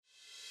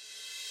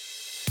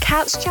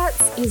Couch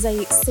Chats is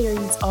a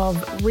series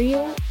of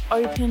real,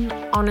 open,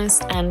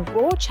 honest and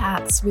raw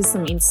chats with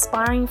some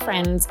inspiring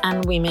friends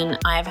and women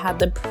I've had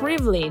the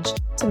privilege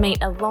to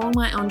meet along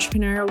my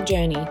entrepreneurial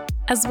journey,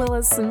 as well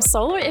as some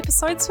solo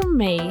episodes from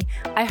me.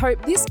 I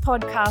hope this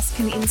podcast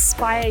can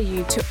inspire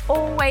you to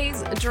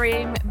always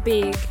dream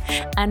big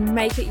and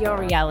make it your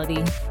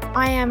reality.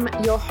 I am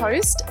your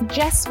host,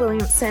 Jess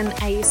Williamson,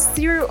 a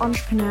serial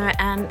entrepreneur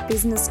and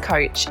business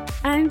coach.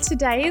 And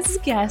today's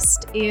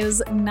guest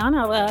is none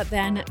other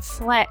than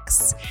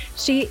Flex.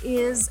 She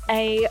is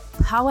a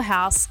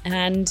powerhouse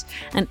and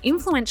an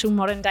influential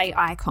modern day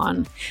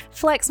icon.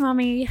 Flex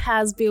Mummy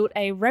has built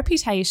a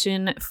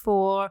reputation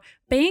for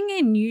being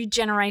a new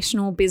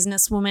generational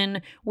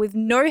businesswoman with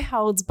no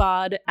holds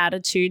barred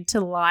attitude to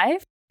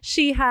life.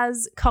 She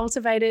has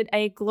cultivated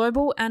a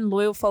global and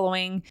loyal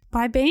following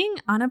by being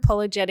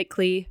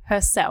unapologetically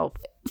herself.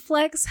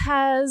 Flex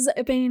has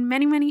been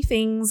many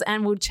things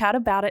and we'll chat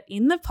about it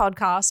in the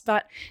podcast,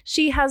 but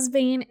she has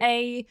been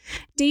a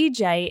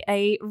DJ,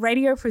 a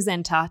radio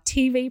presenter,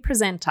 TV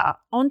presenter,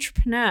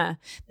 entrepreneur,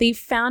 the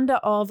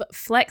founder of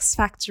Flex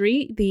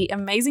Factory, the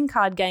amazing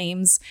card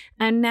games,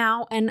 and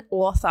now an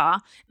author.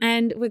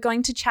 And we're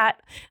going to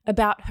chat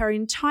about her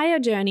entire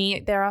journey.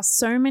 There are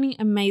so many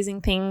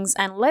amazing things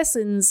and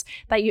lessons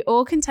that you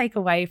all can take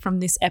away from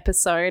this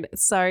episode.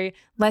 So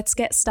let's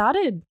get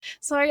started.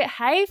 So,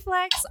 hey,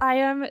 Flex, I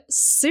am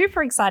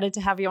super excited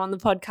to have you on the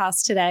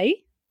podcast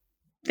today.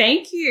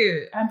 Thank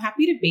you. I'm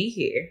happy to be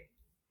here.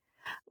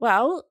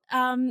 Well,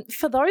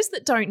 for those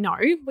that don't know,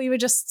 we were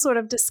just sort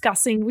of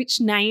discussing which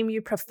name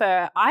you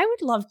prefer. I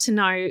would love to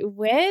know,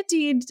 where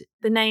did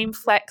the name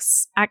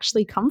Flex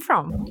actually come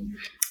from?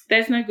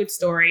 There's no good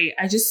story.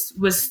 I just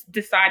was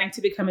deciding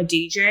to become a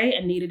DJ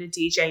and needed a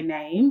DJ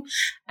name.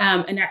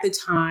 And at the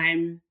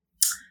time,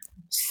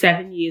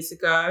 7 years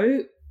ago,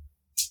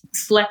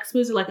 Flex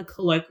was like a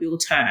colloquial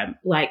term,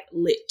 like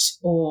lit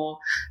or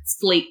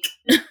fleek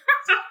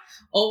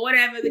or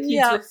whatever the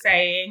kids were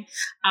saying.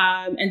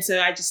 And so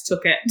I just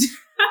took it.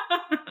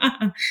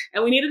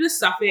 And we needed a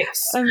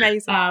suffix.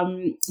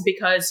 Amazing.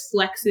 Because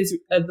flex is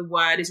the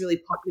word is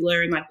really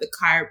popular in like the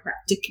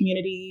chiropractic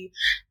community,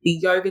 the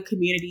yoga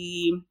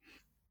community.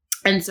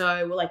 And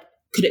so we're like,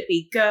 could it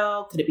be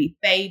girl? Could it be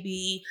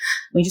baby?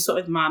 We just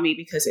went with mommy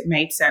because it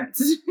made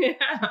sense.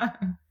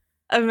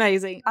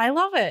 Amazing. I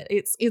love it.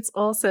 It's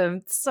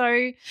awesome.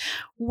 So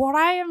what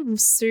I am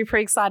super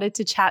excited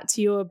to chat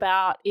to you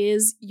about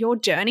is your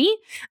journey.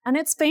 And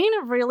it's been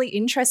a really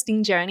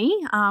interesting journey.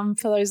 For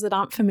those that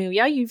aren't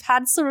familiar, you've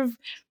had sort of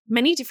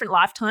many different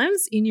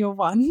lifetimes in your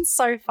one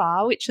so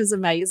far, which is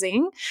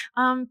amazing.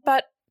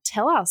 But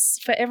tell us,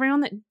 for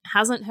everyone that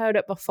hasn't heard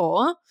it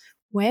before,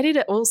 where did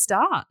it all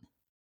start?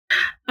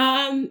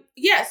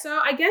 So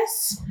I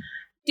guess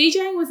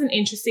DJing was an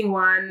interesting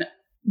one.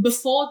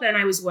 Before then,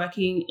 I was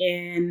working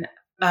in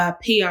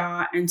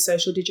PR and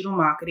social digital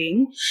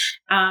marketing.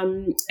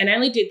 And I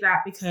only did that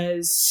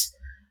because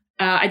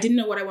I didn't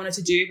know what I wanted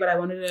to do, but I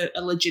wanted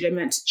a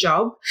legitimate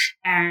job.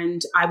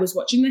 And I was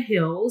watching The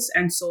Hills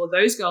and saw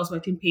those girls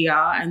work in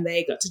PR, and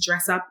they got to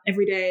dress up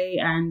every day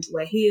and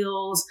wear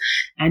heels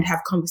and have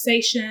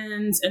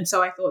conversations. And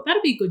so I thought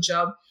that'd be a good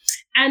job.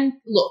 And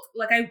look,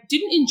 like I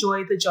didn't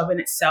enjoy the job in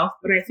itself,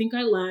 but I think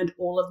I learned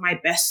all of my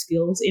best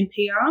skills in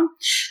PR.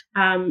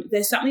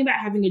 There's something about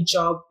having a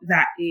job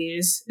that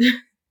is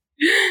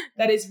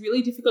that is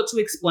really difficult to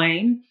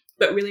explain,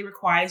 but really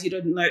requires you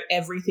to know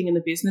everything in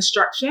the business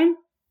structure.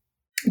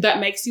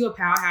 That makes you a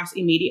powerhouse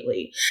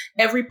immediately.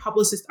 Every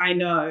publicist I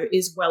know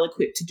is well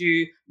equipped to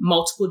do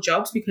multiple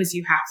jobs because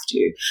you have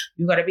to.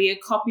 You've got to be a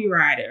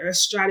copywriter, a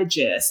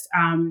strategist,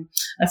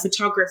 a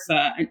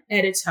photographer, an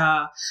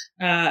editor,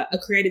 a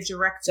creative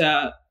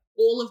director,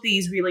 all of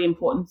these really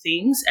important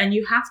things. And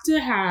you have to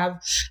have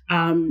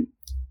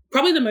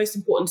probably the most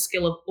important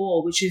skill of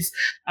all, which is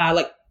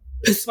like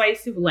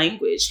persuasive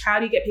language. How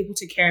do you get people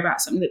to care about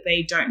something that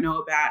they don't know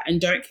about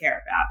and don't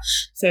care about?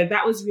 So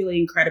that was really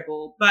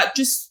incredible, but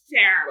just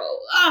terrible.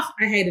 Oh,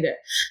 I hated it.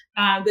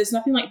 There's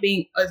nothing like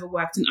being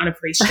overworked and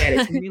unappreciated.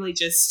 It can really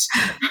just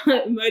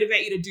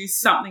motivate you to do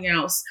something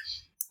else.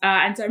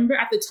 And so I remember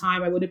at the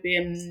time I would have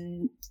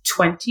been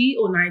 20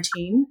 or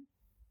 19.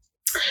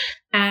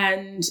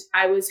 And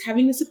I was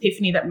having this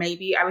epiphany that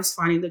maybe I was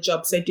finding the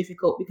job so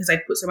difficult because I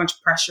put so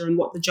much pressure on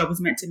what the job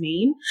was meant to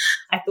mean.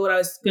 I thought I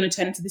was going to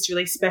turn into this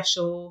really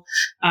special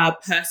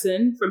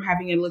person from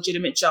having a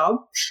legitimate job.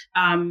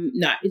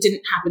 No, it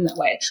didn't happen that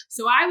way.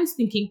 So I was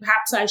thinking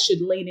perhaps I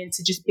should lean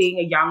into just being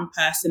a young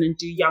person and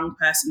do young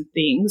person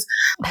things.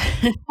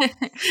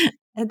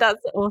 And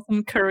that's an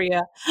awesome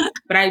career.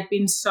 But I'd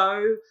been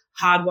so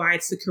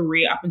hardwired for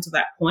career up until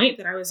that point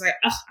that I was like,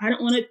 I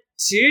don't want to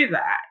do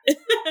that.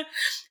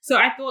 So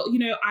I thought,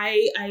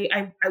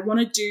 I want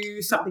to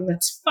do something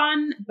that's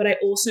fun, but I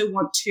also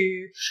want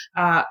to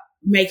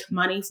make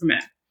money from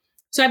it.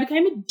 So I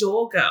became a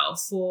door girl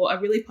for a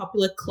really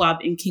popular club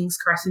in King's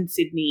Cross in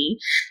Sydney.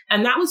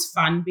 And that was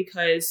fun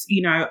because,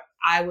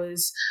 I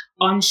was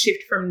on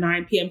shift from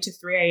 9 p.m. to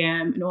 3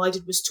 a.m. and all I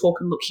did was talk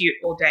and look cute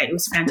all day. It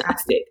was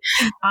fantastic.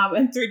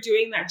 And through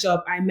doing that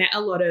job, I met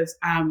a lot of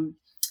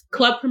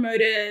club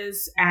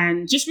promoters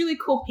and just really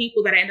cool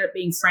people that I ended up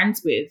being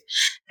friends with.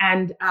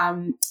 And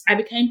I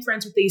became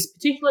friends with these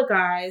particular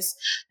guys,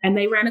 and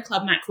they ran a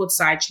club night called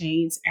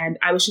Sidechains. And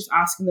I was just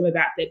asking them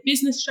about their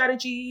business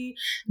strategy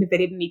and if they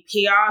did any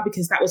PR,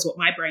 because that was what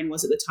my brain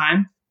was at the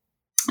time.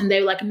 And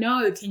they were like,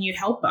 no, can you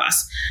help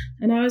us?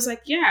 And I was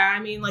like, yeah, I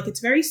mean, like, it's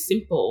very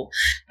simple.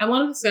 And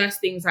one of the first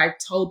things I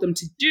told them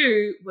to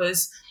do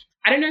was,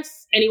 I don't know if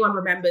anyone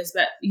remembers,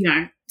 but, you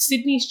know,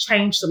 Sydney's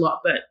changed a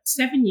lot. But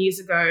 7 years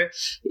ago,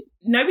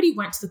 nobody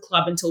went to the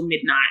club until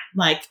midnight,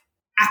 like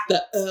at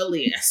the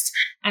earliest.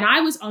 And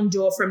I was on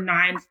door from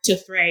 9 to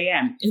 3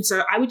 a.m. And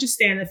so I would just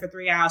stand there for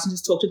 3 hours and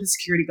just talk to the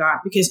security guard,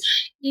 because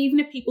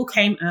even if people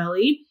came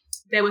early,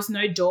 there was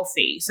no door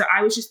fee. So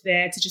I was just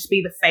there to just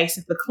be the face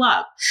of the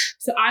club.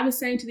 So I was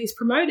saying to these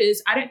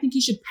promoters, I don't think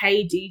you should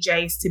pay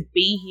DJs to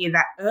be here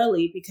that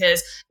early,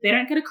 because they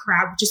don't get a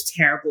crowd, which is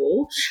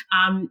terrible.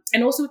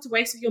 And also it's a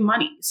waste of your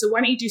money. So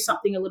why don't you do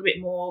something a little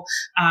bit more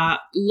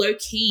low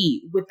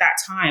key with that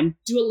time?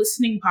 Do a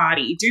listening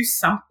party, do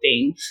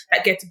something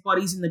that gets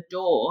bodies in the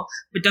door,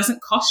 but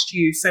doesn't cost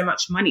you so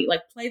much money.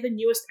 Like play the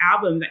newest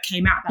album that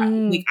came out that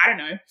week. I don't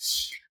know.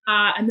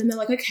 And then they're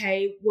like,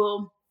 okay,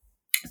 well,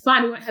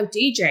 fine, we won't have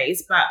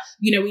DJs, but,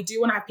 you know, we do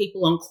want to have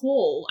people on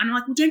call. And I'm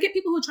like, well, don't get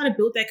people who are trying to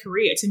build their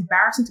career. It's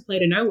embarrassing to play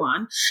to no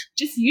one.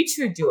 Just you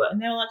two do it.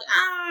 And they were like,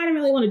 I don't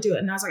really want to do it.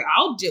 And I was like,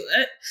 I'll do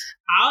it.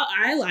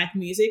 I like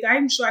music.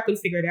 I'm sure I could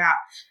figure it out.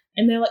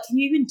 And they're like, can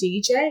you even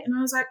DJ? And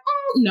I was like,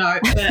 no,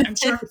 but I'm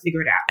sure I could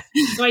figure it out.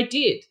 So I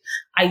did.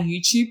 I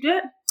YouTubed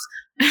it.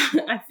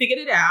 I figured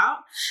it out.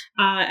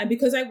 And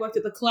because I worked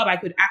at the club, I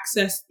could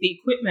access the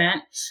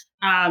equipment.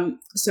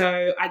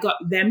 So I got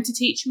them to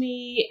teach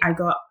me. I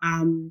got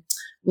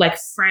like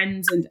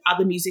friends and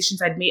other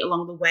musicians I'd meet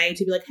along the way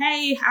to be like,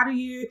 hey, how do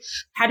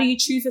you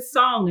choose a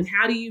song and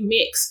how do you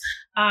mix?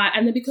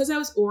 And then because I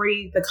was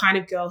already the kind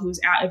of girl who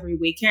was out every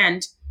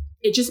weekend,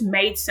 it just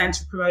made sense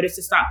for promoters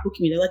to start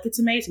booking me. They're like, it's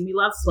amazing. We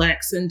love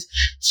Flex, and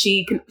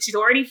she's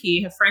already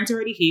here. Her friends are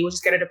already here. We'll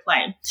just get her to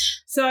play.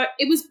 So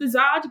it was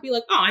bizarre to be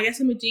like, oh, I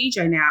guess I'm a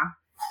DJ now.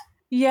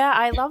 Yeah,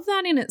 I love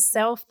that in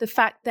itself. The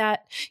fact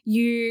that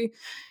you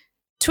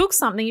took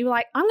something, you were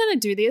like, I'm going to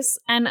do this,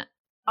 and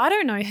I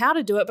don't know how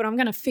to do it, but I'm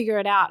going to figure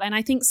it out. And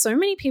I think so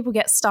many people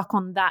get stuck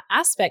on that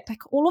aspect.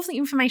 Like all of the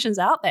information's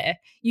out there.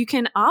 You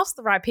can ask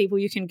the right people.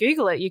 You can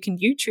Google it. You can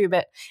YouTube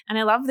it. And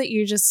I love that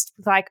you just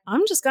like,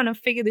 I'm just going to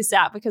figure this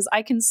out, because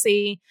I can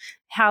see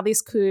how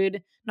this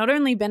could not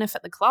only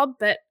benefit the club,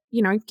 but,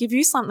 you know, give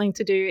you something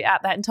to do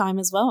at that time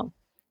as well.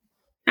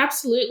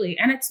 Absolutely.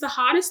 And it's the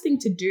hardest thing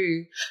to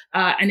do.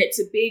 And it's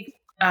a big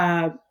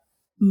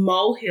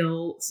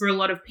molehill for a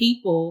lot of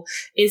people,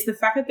 is the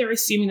fact that they're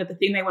assuming that the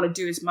thing they want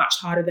to do is much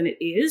harder than it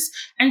is.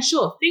 And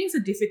sure, things are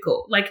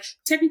difficult. Like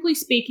technically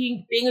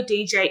speaking, being a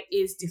DJ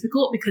is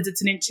difficult because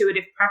it's an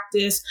intuitive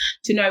practice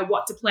to know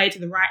what to play to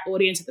the right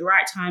audience at the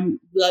right time,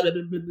 blah, blah,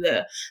 blah, blah,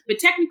 blah. But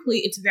technically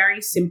it's very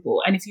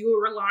simple. And if you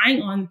were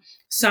relying on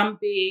some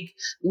big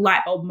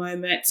light bulb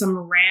moment, some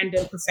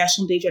random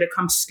professional DJ to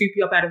come scoop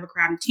you up out of a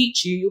crowd and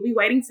teach you, you'll be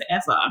waiting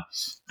forever.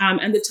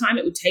 And the time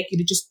it would take you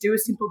to just do a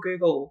simple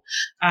Google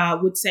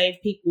would save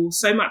people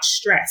so much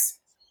stress.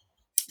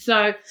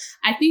 So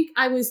I think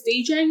I was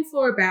DJing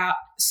for about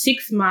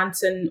 6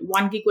 months, and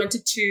one gig went to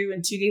 2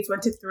 and 2 gigs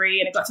went to 3.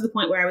 And it got to the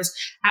point where I was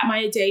at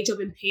my day job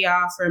in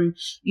PR from,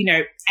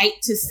 8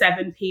 to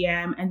 7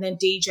 p.m. and then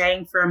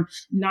DJing from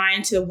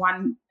 9 to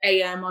 1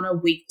 a.m. on a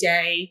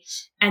weekday.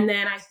 And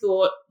then I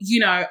thought,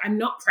 I'm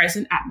not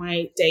present at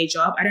my day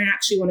job. I don't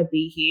actually want to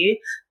be here.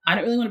 I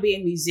don't really want to be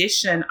a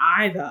musician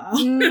either.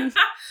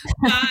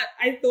 But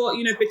I thought,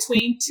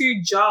 between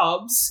 2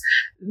 jobs,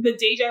 the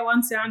DJ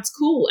one sounds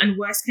cool. And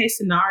worst case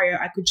scenario,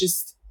 I could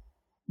just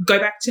go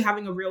back to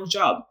having a real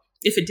job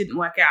if it didn't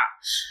work out.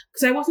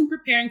 Because I wasn't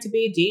preparing to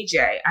be a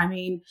DJ. I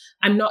mean,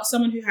 I'm not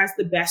someone who has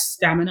the best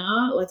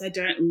stamina. Like, I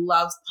don't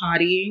love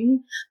partying.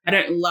 I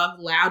don't love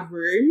loud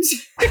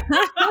rooms.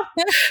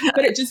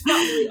 But it just felt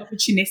really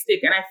opportunistic.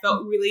 And I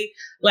felt really,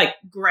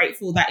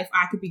 grateful that if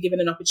I could be given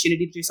an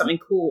opportunity to do something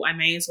cool, I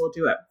may as well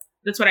do it.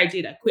 That's what I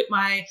did. I quit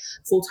my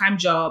full-time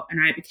job and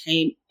I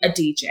became a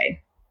DJ.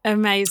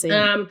 Amazing.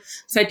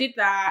 So I did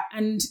that,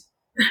 and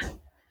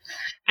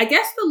I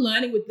guess the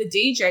learning with the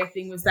DJ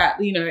thing was that,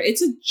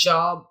 it's a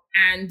job,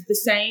 and the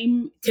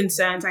same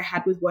concerns I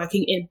had with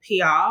working in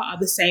PR are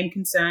the same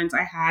concerns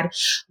I had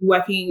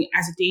working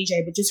as a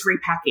DJ, but just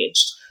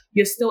repackaged.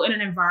 You're still in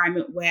an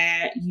environment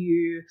where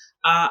you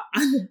are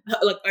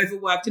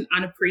overworked and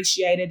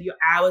unappreciated. Your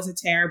hours are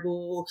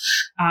terrible.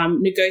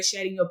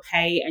 Negotiating your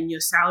pay and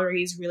your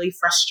salary is really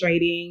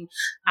frustrating.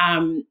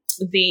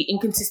 The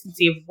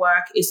inconsistency of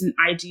work isn't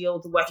ideal.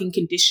 The working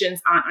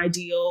conditions aren't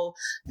ideal.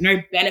 No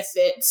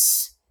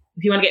benefits.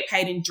 If you want to get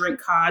paid in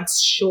drink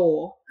cards,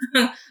 sure.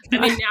 I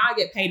mean, now I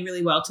get paid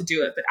really well to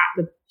do it, but at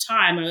the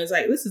time, I was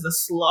like, this is a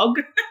slog.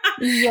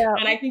 Yeah.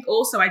 And I think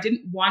also I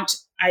didn't want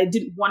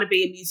to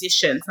be a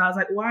musician. So I was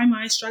like, why am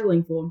I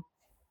struggling for?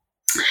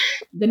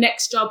 The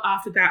next job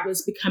after that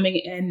was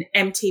becoming an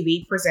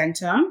MTV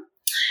presenter.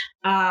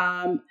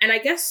 And I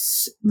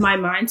guess my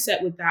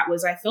mindset with that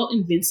was I felt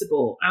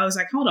invincible. I was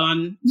like, hold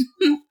on,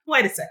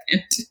 wait a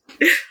second.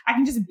 I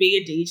can just be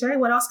a DJ.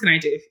 What else can I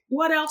do?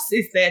 What else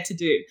is there to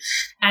do?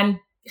 And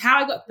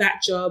how I got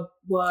that job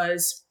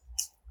was,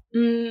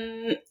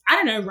 I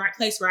don't know, right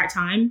place, right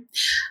time.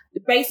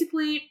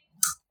 Basically,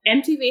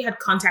 MTV had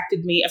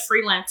contacted me, a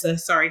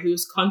freelancer, who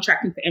was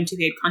contracting for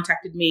MTV had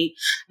contacted me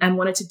and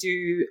wanted to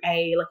do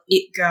a like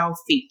It Girl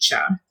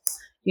feature,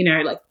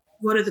 like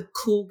what do the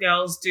cool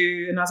girls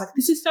do? And I was like,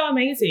 this is so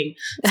amazing.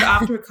 So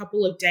after a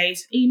couple of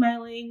days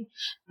emailing,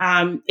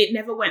 it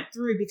never went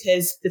through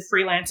because the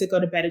freelancer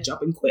got a better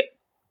job and quit.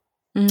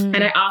 And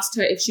I asked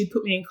her if she'd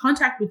put me in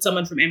contact with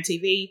someone from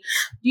MTV,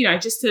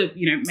 just to,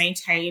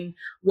 maintain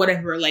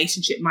whatever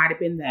relationship might have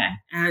been there.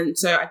 And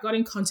so I got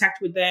in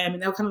contact with them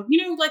and they were kind of,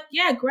 like,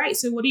 yeah, great.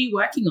 So what are you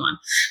working on?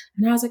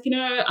 And I was like,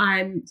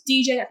 I'm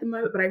DJ at the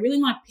moment, but I really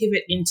want to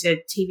pivot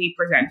into TV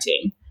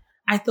presenting.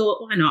 I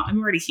thought, why not?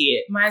 I'm already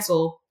here. Might as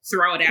well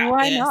throw it out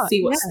there,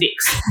 see what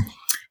sticks.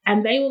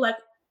 And they were like,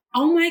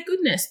 oh my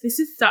goodness, this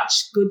is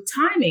such good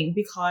timing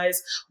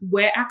because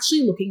we're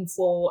actually looking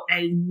for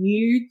a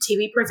new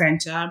TV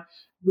presenter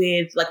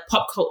with like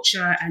pop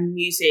culture and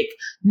music,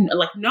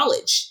 like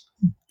knowledge.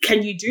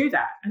 Can you do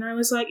that? And I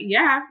was like,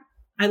 yeah,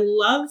 I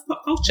love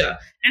pop culture.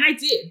 And I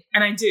did.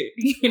 And I do,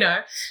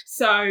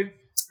 So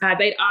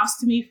they'd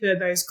asked me for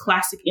those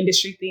classic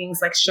industry things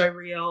like show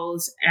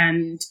reels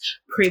and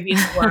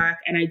previous work,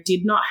 and I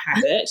did not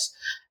have it.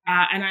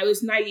 And I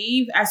was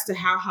naive as to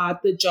how hard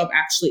the job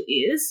actually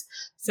is.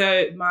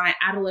 So my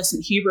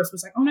adolescent hubris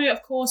was like, oh no,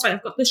 of course,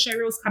 I've got the show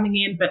reels coming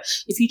in, but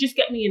if you just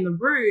get me in the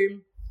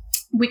room,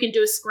 we can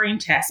do a screen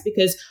test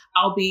because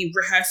I'll be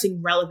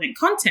rehearsing relevant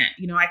content.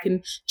 I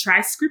can try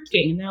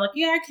scripting. And they're like,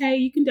 yeah, okay,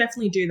 you can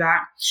definitely do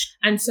that.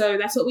 And so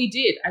that's what we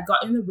did. I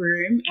got in the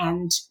room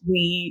and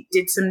we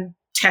did some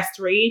test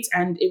reads,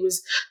 and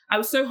I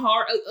was so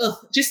hard.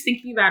 Just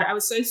thinking about it, I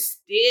was so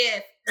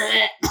stiff.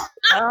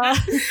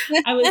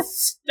 I was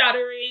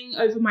stuttering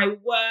over my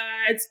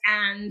words,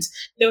 and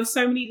there were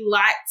so many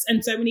lights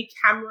and so many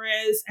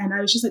cameras, and I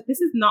was just like,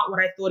 this is not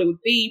what I thought it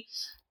would be.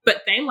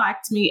 But they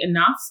liked me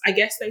enough. I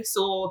guess they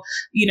saw,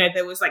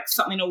 there was like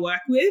something to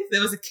work with.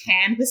 There was a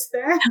canvas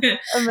there.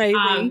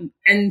 Amazing.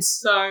 And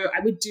so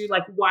I would do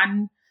like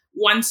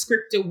one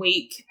script a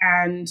week,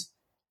 and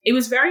it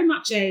was very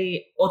much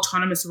a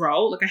autonomous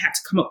role. Like I had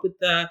to come up with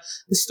the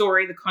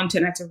story, the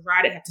content. I had to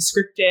write it, I had to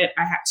script it.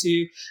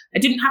 I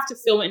didn't have to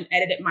film it and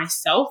edit it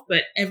myself,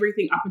 but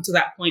everything up until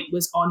that point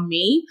was on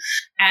me.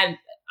 And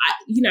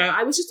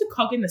I was just a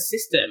cog in the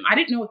system. I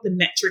didn't know what the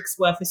metrics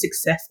were for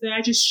success there.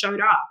 I just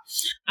showed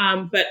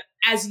up. But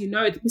as you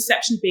know, the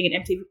perception of being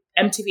an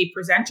MTV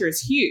presenter is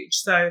huge.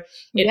 So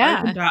it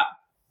opened up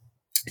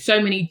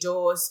so many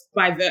doors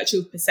by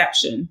virtue of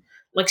perception.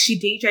 Like she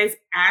DJs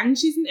and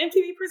she's an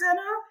MTV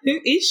presenter? Who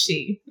is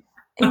she?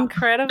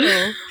 Incredible.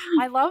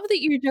 I love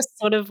that you just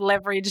sort of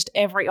leveraged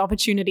every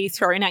opportunity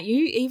thrown at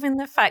you, even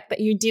the fact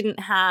that you didn't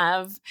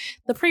have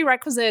the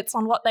prerequisites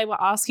on what they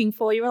were asking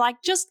for. You were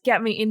like, just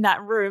get me in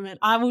that room and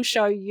I will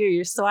show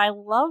you. So I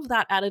love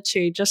that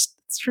attitude just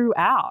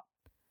throughout.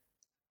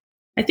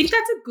 I think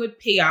that's a good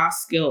PR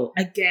skill.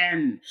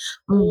 Again,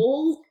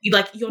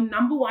 your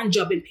number one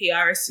job in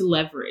PR is to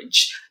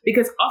leverage,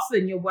 because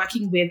often you're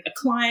working with a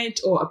client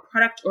or a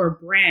product or a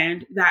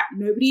brand that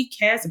nobody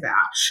cares about.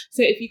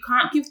 So if you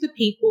can't give the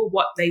people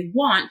what they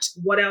want,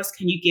 what else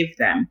can you give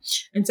them?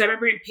 And so I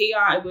remember in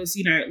PR, it was,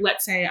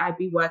 let's say I'd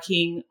be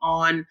working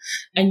on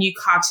a new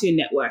Cartoon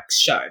Network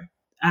show.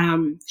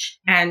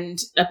 And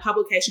a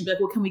publication would be like,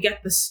 well, can we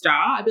get the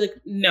star? I'd be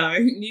like, no,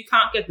 you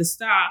can't get the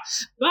star,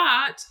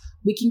 but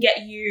we can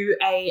get you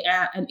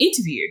an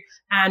interview,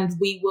 and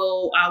we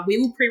will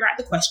pre-write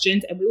the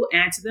questions and we will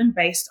answer them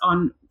based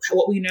on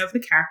what we know of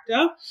the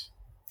character.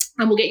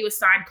 And we'll get you a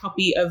signed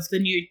copy of the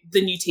new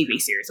TV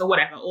series or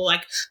whatever, or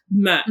like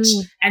merch.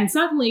 And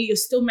suddenly you're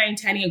still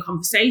maintaining a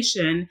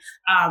conversation,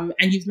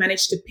 and you've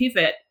managed to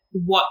pivot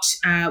what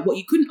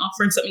you couldn't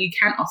offer and something you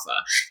can offer.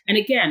 And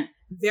again,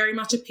 very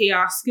much a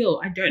PR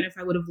skill. I don't know if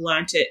I would have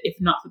learned it if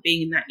not for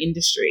being in that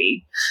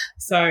industry.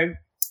 So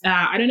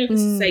I don't know if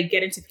it's to say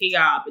get into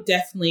PR, but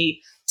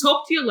definitely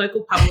talk to your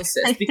local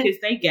publicist because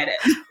they get it.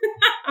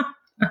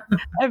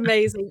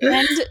 Amazing.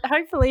 And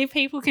hopefully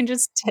people can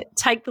just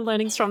take the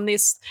learnings from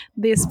this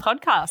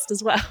podcast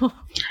as well.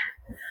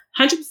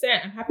 100%.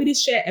 I'm happy to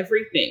share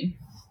everything.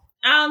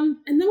 And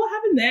then what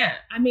happened there?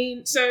 I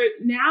mean, so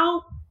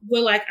now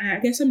we're like, I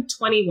guess I'm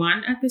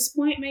 21 at this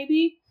point,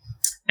 maybe.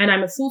 And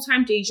I'm a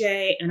full-time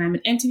DJ and I'm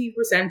an MTV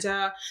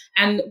presenter.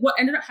 And what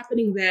ended up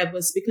happening there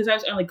was because I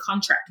was only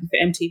contracting for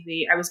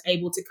MTV, I was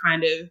able to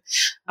kind of,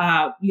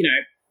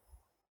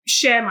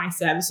 share my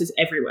services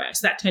everywhere.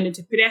 So that turned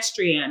into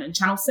Pedestrian and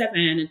Channel 7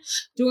 and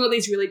doing all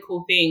these really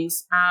cool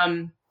things.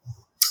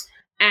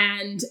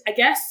 And I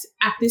guess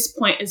at this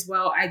point as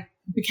well, I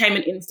became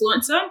an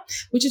influencer,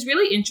 which is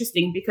really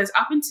interesting because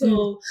up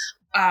until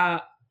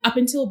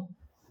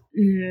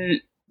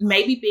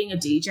maybe being a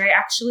DJ,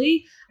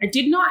 actually, I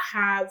did not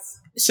have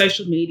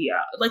social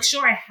media. Like,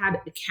 sure, I had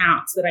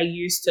accounts that I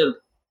used to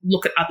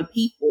look at other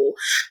people,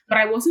 but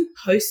I wasn't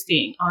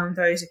posting on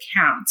those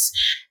accounts.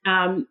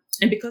 And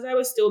because I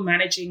was still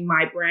managing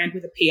my brand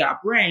with a PR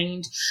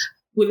brain,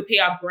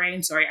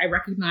 I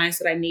recognized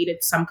that I needed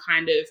some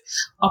kind of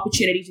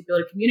opportunity to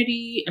build a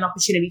community, an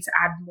opportunity to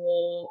add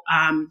more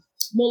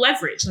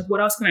leverage. Like,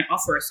 what else can I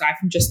offer aside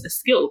from just the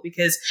skill?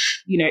 Because,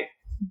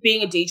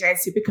 being a DJ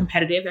is super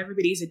competitive.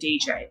 Everybody's a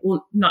DJ.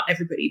 Well, not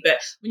everybody, but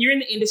when you're in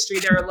the industry,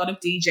 there are a lot of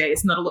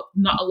DJs, not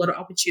a lot of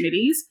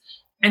opportunities.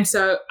 And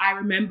so I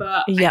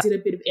remember I did a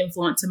bit of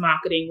influencer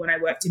marketing when I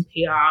worked in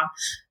PR,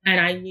 and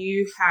I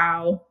knew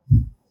how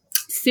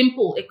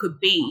simple it could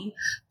be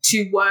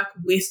to work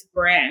with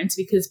brands,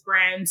 because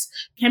brands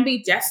can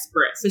be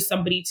desperate for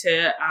somebody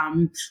to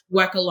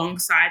work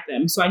alongside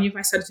them. So I knew if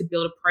I started to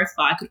build a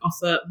profile, I could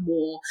offer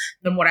more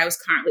than what I was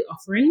currently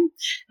offering.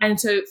 And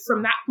so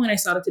from that point, I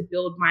started to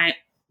build my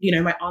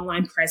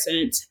online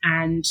presence.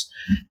 And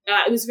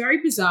it was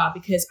very bizarre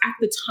because at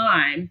the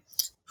time,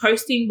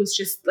 posting was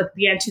just like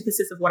the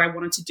antithesis of what I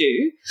wanted to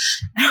do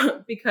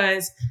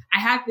because I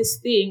had this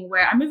thing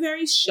where I'm a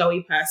very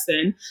showy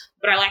person,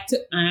 but I like to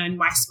earn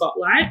my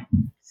spotlight.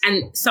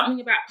 And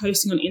something about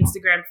posting on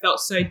Instagram felt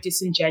so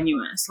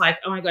disingenuous. Like,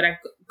 oh my God, I've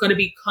got to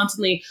be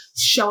constantly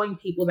showing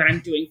people that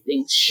I'm doing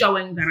things,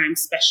 showing that I'm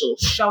special,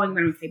 showing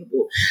that I'm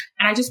capable.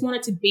 And I just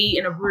wanted to be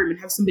in a room and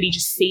have somebody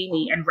just see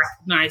me and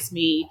recognize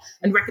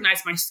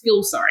my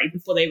skills,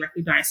 before they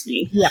recognize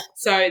me. Yeah.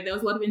 So there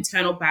was a lot of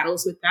internal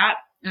battles with that.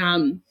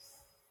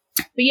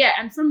 But yeah,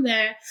 and from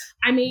there,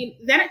 then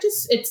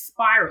it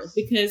spiraled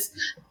because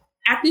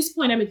at this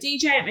point, I'm a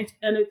DJ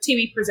and a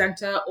TV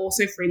presenter,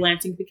 also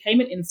freelancing, became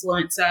an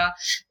influencer.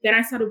 Then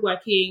I started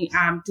working,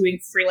 doing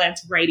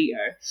freelance radio.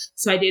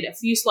 So I did a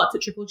few slots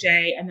at Triple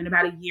J and then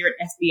about a year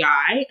at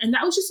FBI. And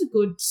that was just a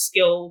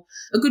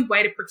good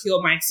way to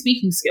procure my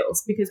speaking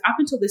skills, because up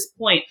until this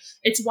point,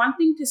 it's one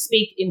thing to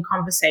speak in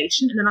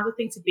conversation and another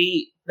thing to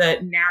be the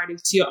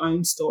narrative to your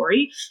own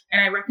story.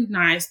 And I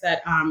recognize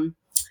that,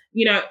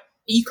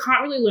 you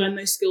can't really learn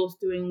those skills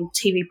doing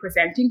TV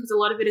presenting because a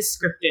lot of it is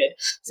scripted.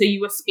 So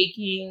you are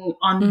speaking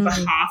on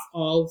behalf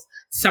of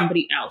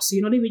somebody else. So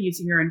you're not even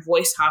using your own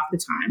voice half the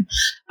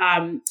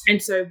time.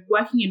 And so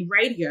working in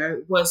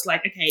radio was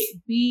like, okay,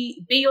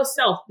 be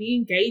yourself, be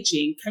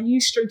engaging. Can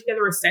you string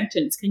together a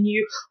sentence? Can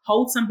you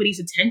hold somebody's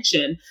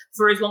attention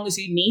for as long as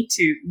you need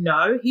to?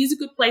 No, here's a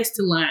good place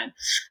to learn.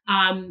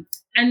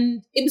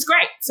 And it was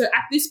great. So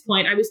at this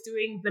point, I was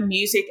doing the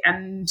music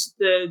and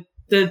the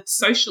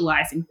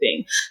socializing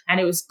thing,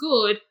 and it was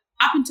good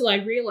up until I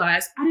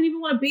realized I didn't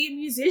even want to be a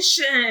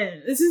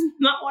musician. This is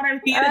not what I'm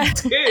here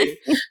to do.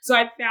 So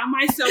I found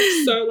myself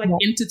so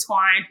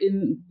intertwined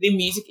in the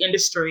music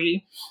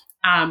industry.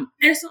 And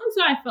it's not as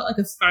though I felt like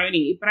a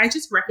phony, but I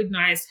just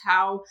recognized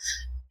how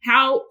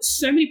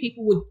so many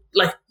people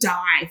would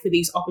die for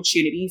these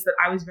opportunities that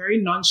I was very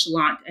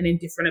nonchalant and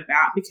indifferent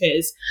about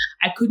because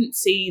I couldn't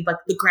see the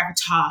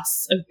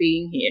gravitas of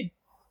being here.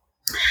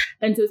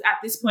 And so at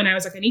this point, I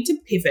was like, I need to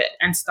pivot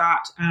and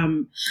start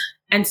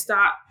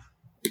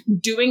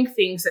doing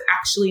things that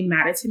actually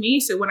matter to me.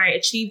 So when I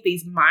achieve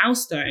these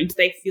milestones,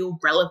 they feel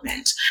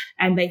relevant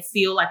and they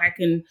feel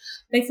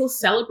they feel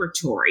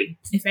celebratory,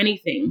 if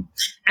anything.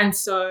 And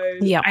so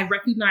I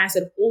recognized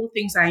that of all the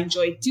things I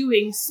enjoyed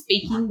doing,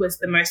 speaking was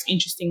the most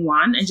interesting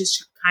one, and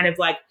just kind of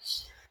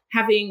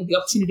having the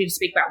opportunity to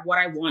speak about what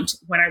I want,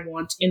 when I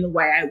want, in the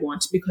way I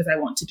want, because I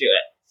want to do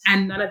it.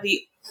 And none of the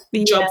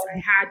jobs I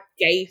had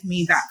gave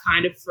me that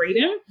kind of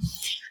freedom.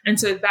 And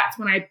so that's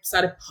when I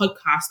started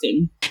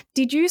podcasting.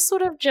 Did you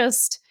sort of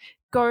just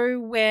go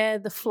where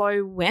the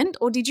flow went,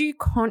 or did you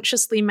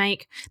consciously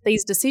make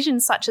these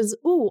decisions such as,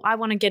 I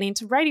want to get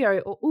into radio,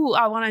 or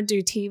I want to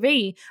do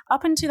TV?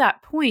 Up until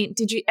that point,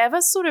 did you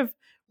ever sort of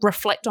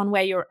reflect on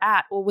where you're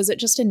at, or was it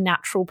just a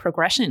natural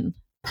progression?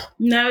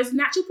 No, it's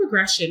natural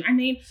progression.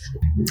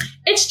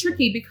 It's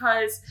tricky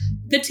because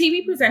the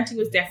TV presenting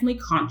was definitely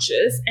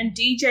conscious and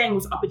DJing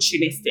was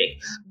opportunistic.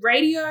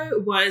 Radio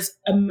was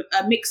a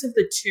mix of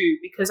the two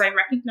because I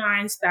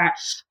recognized that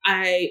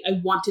I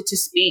wanted to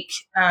speak.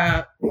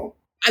 I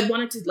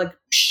wanted to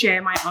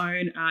share my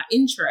own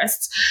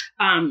interests.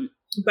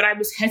 But I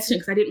was hesitant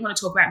because I didn't want to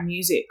talk about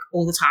music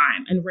all the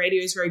time, and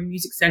radio is a very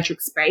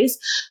music-centric space.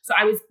 So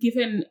I was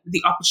given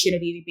the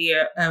opportunity to be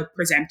a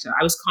presenter.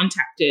 I was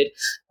contacted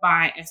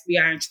by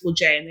FBI and Triple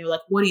J, and they were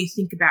like, what do you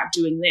think about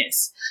doing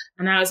this?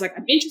 And I was like,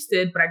 I'm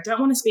interested, but I don't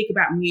want to speak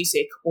about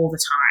music all the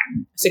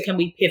time. So can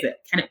we pivot?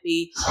 Can it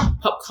be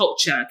pop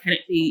culture? Can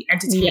it be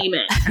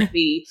entertainment? Yeah. Can it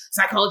be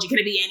psychology? Can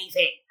it be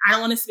anything? I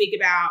don't want to speak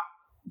about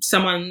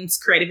someone's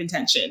creative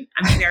intention.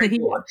 I'm very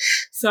bored.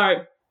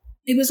 So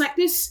it was like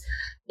this,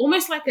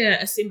 almost like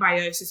a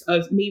symbiosis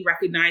of me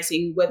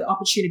recognizing where the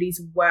opportunities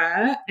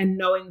were and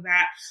knowing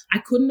that I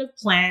couldn't have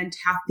planned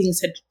how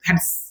things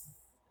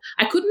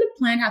I couldn't have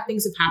planned how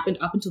things have happened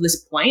up until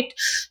this point.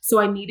 So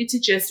I needed to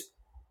just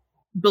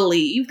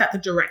believe that the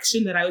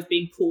direction that I was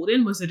being pulled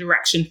in was the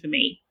direction for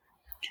me.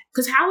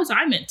 Because how was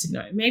I meant to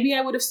know? Maybe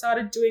I would have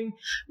started doing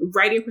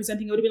radio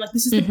presenting. I would have been like,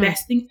 this is the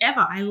best thing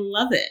ever. I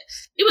love it.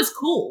 It was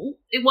cool.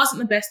 It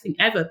wasn't the best thing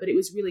ever, but it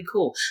was really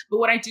cool. But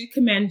what I do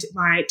commend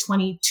my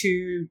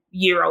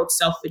 22-year-old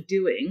self for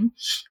doing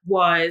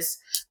was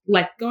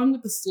like going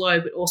with the flow,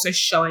 but also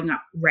showing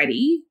up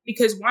ready.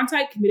 Because once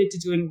I committed to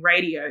doing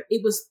radio,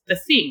 it was the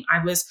thing.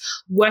 I was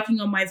working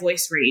on my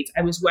voice reads.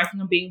 I was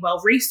working on being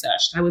well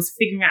researched. I was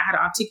figuring out how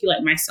to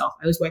articulate myself.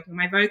 I was working on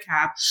my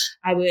vocab.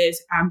 I was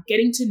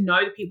getting to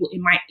know the people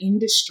in my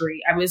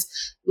industry. I was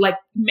like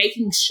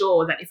making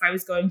sure that if I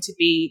was going to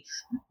be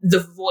the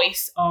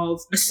voice of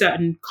a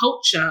certain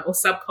culture or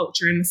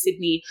subculture in the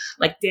Sydney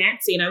like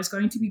dance scene, I was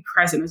going to be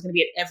present. I was going to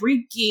be at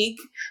every gig.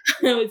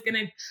 I was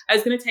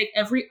going to take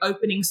every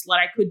opening slot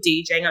I could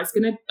DJing. I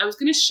was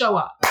going to show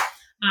up.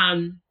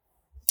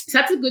 So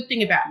that's a good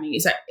thing about me,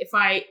 is that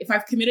if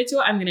I've committed to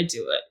it, I'm going to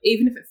do it.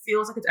 Even if it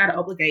feels like it's out of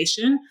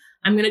obligation,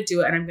 I'm going to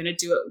do it, and I'm going to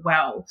do it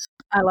well.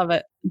 I love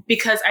it.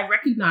 Because I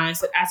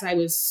recognized that as I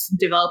was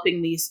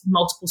developing these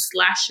multiple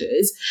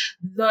slashes,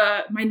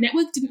 my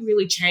network didn't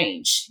really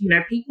change. You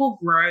know, people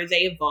grow,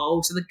 they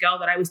evolve. So the girl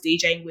that I was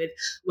DJing with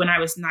when I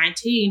was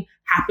 19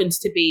 happens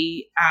to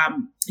be,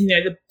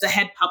 the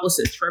head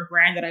publicist for a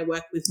brand that I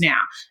work with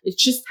now.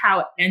 It's just how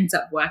it ends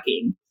up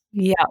working.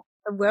 Yeah.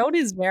 The world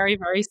is very,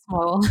 very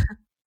small.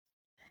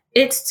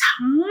 It's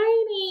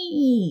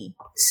tiny.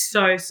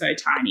 So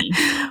tiny.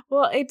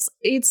 Well, it's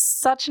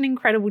such an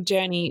incredible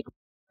journey.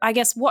 I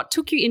guess what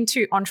took you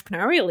into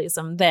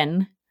entrepreneurialism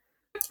then?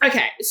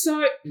 Okay,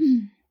 so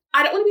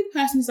I don't want to be the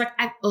person who's like,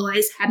 I've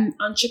always had an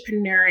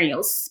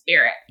entrepreneurial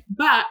spirit,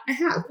 but I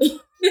have.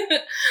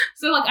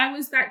 So like I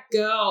was that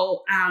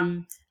girl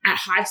at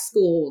high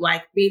school,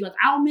 like being like,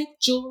 I'll make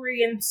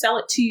jewelry and sell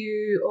it to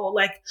you, or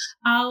like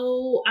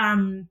I'll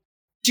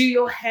do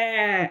your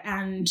hair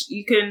and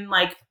you can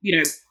like,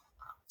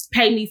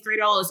 pay me $3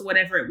 or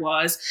whatever it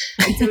was.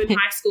 And so in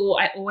high school,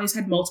 I always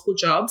had multiple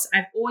jobs.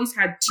 I've always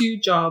had 2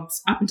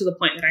 jobs up until the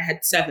point that I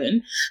had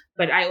 7,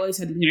 but I always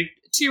had,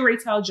 2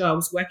 retail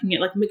jobs, working at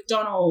like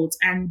McDonald's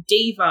and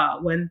Diva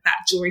when that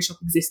jewelry shop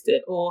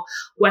existed, or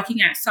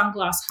working at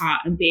Sunglass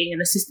Hut and being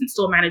an assistant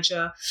store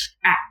manager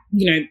at,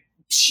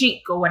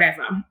 Chic or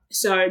whatever.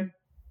 So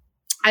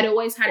I'd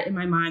always had it in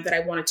my mind that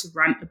I wanted to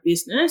run a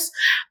business,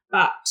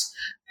 but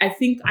I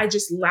think I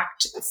just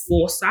lacked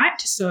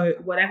foresight. So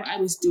whatever I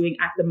was doing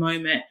at the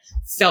moment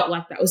felt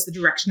like that was the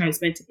direction I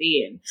was meant to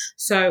be in.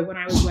 So when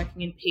I was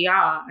working in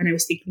PR and I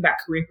was thinking about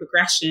career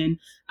progression,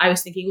 I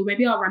was thinking, well,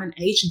 maybe I'll run an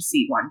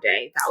agency one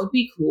day. That would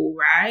be cool,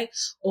 right?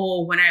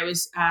 Or when I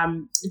was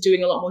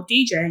doing a lot more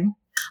DJing,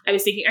 I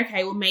was thinking,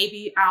 okay, well,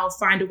 maybe I'll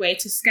find a way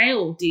to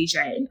scale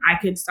DJing. I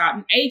can start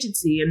an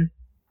agency and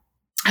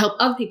help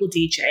other people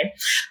DJ.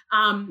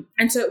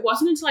 And so it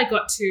wasn't until I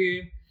got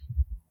to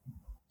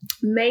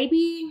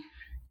maybe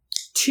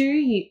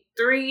 3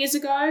 years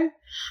ago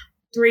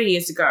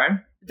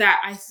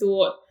that I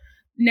thought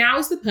now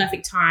is the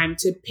perfect time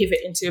to pivot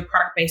into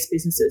product-based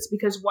businesses,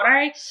 because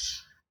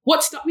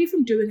what stopped me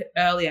from doing it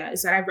earlier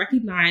is that I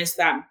recognized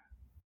that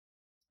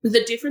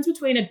the difference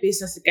between a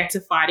business that gets a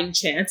fighting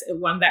chance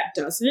and one that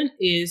doesn't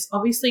is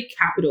obviously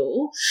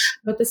capital,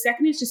 but the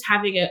second is just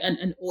having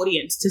an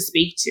audience to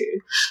speak to.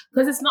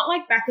 Because it's not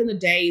like back in the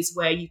days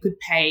where you could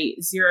pay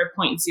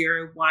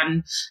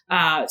 0.01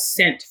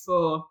 cent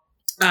for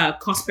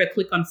cost per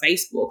click on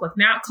Facebook. Like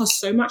now it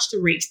costs so much to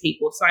reach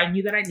people. So I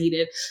knew that I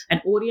needed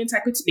an audience I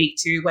could speak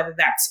to, whether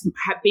that's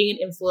being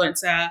an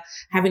influencer,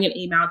 having an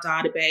email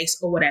database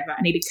or whatever.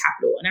 I needed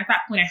capital. And at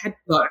that point I had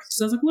both.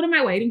 So I was like, what am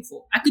I waiting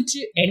for? I could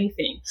do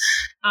anything.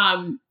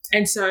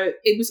 And so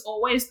it was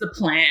always the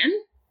plan,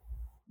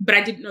 but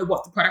I didn't know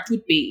what the product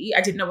would be.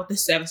 I didn't know what the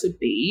service would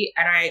be.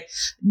 And I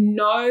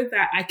know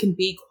that I can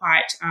be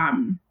quite,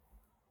 I'm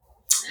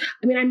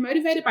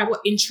motivated by what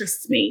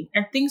interests me,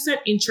 and things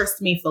don't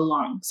interest me for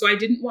long. So I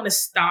didn't want to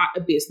start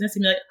a business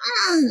and be like,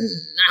 I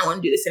don't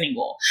want to do this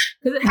anymore.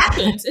 Because it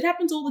happens. It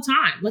happens all the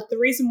time. Like the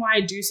reason why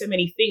I do so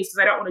many things is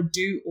I don't want to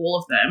do all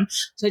of them.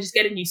 So I just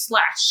get a new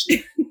slash.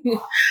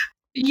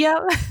 Yeah.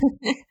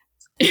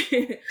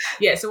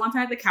 Yeah. So once I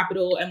had the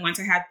capital and once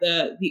I had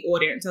the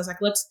audience, I was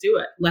like, let's do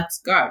it. Let's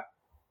go.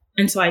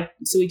 And so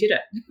we did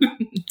it.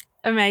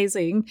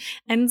 Amazing.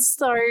 And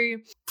so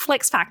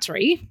Flex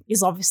Factory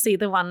is obviously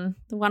the one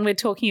we're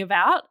talking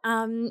about.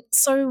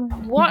 So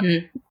what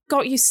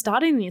got you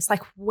started in this?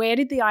 Like, where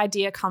did the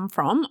idea come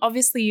from?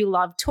 Obviously you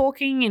love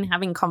talking and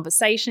having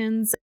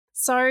conversations.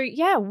 So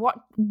yeah, what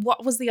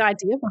was the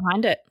idea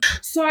behind it?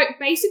 So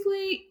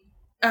basically,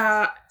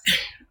 the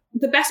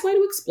best way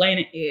to explain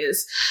it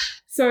is,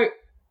 so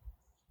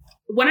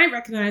when I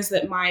recognized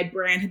that my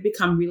brand had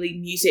become really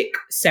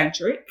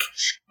music-centric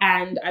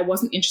and I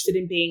wasn't interested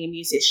in being a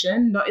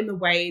musician, not in the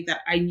way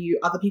that I knew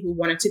other people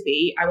wanted to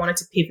be, I wanted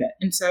to pivot.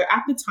 And so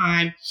at the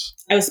time,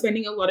 I was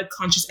spending a lot of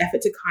conscious effort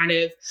to kind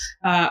of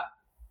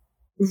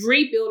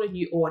rebuild a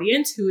new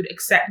audience who would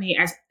accept me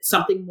as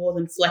something more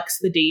than Flex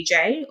the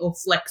DJ or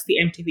Flex the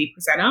MTV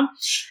presenter.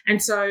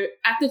 And so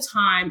at the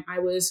time, I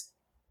was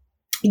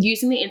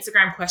using the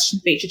Instagram question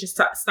feature to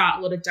start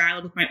a lot of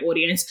dialogue with my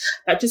audience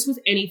that just was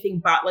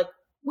anything but like,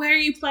 where are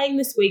you playing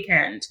this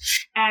weekend?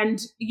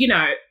 And, you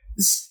know,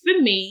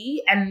 for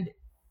me, and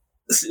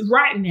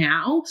right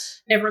now,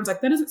 everyone's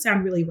like, that doesn't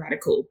sound really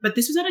radical. But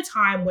this was at a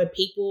time where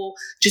people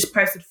just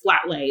posted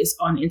flat lays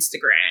on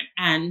Instagram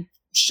and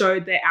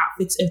showed their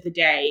outfits of the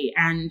day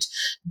and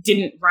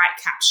didn't write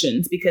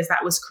captions because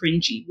that was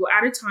cringy. We're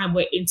at a time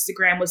where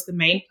Instagram was the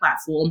main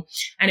platform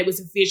and it was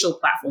a visual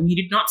platform. You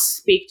did not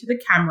speak to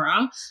the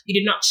camera. You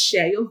did not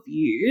share your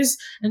views.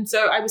 And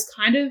so I was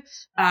kind of,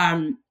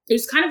 it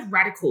was kind of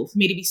radical for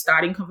me to be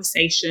starting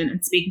conversation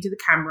and speaking to the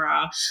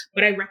camera,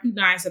 but I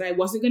recognized that I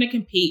wasn't going to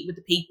compete with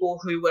the people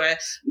who were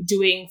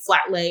doing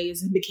flat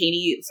lays and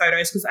bikini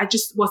photos because I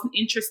just wasn't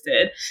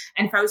interested.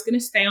 And if I was going to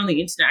stay on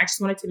the internet, I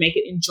just wanted to make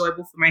it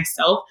enjoyable for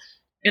myself.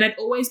 And I'd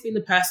always been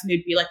the person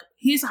who'd be like,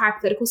 here's a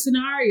hypothetical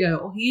scenario,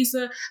 or here's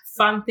a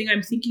fun thing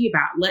I'm thinking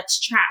about.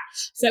 Let's chat.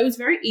 So it was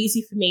very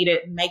easy for me to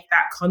make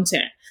that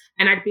content.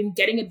 And I'd been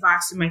getting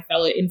advice from my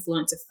fellow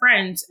influencer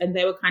friends, and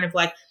they were kind of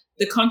like,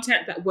 the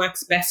content that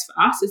works best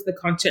for us is the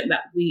content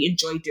that we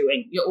enjoy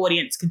doing. Your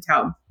audience can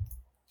tell.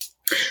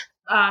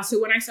 So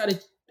when I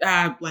started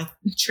like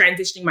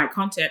transitioning my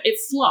content, it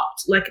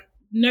flopped. Like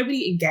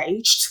nobody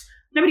engaged.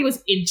 Nobody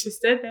was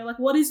interested. They were like,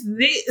 what is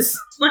this?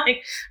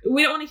 Like,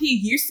 we don't want to hear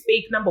you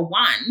speak, number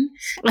one.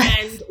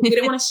 And we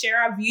don't want to share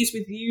our views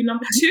with you,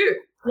 number two.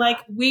 Like,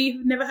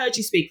 we've never heard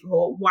you speak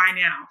before. Why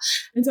now?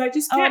 And so I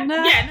just kept,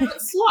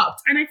 it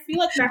flopped. And I feel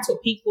like that's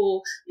what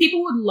people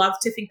would love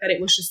to think that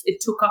it was just,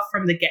 it took off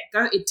from the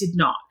get-go. It did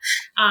not.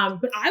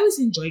 But I was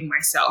enjoying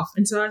myself.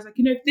 And so I was like,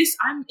 you know,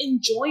 I'm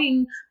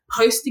enjoying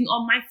posting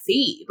on my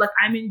feed. Like,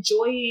 I'm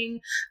enjoying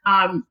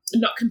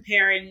not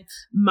comparing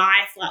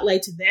my flat lay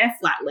to their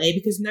flat lay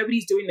because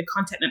nobody's doing the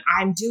content that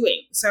I'm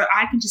doing. So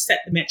I can just set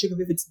the metric of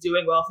if it's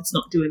doing well, if it's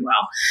not doing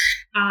well.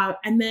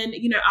 And then,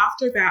 you know,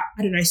 after about,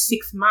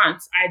 6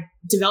 months, I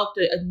developed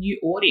a new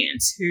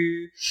audience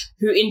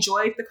who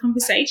enjoyed the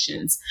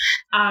conversations.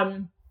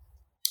 And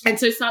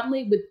so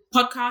suddenly with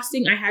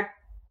podcasting, I had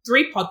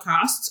 3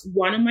 podcasts,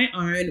 one on my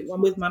own,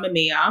 one with Mamma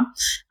Mia,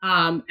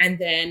 and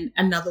then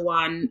another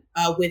one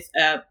with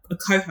a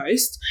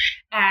co-host.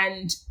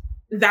 And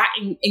that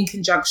in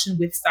conjunction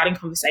with starting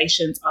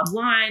conversations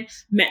online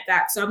meant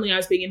that suddenly I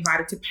was being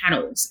invited to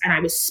panels and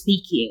I was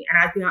speaking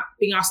and I've been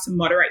being asked to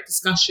moderate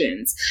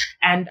discussions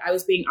and I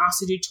was being asked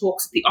to do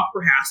talks at the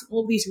Opera House and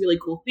all these really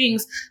cool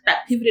things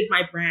that pivoted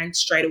my brand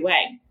straight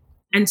away.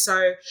 And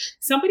so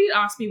somebody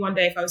asked me one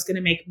day if I was going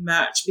to make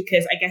merch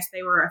because I guess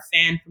they were a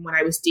fan from when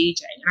I was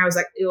DJing. And I was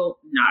like, no,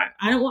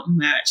 I don't want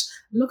merch.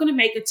 I'm not going to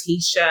make a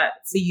t-shirt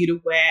for you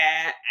to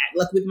wear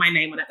like with my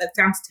name on it. That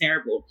sounds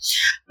terrible.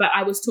 But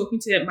I was talking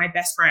to my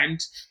best friend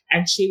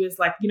and she was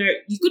like, you know,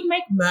 you could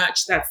make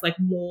merch that's like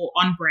more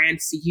on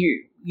brand for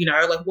you, you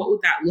know, like what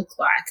would that look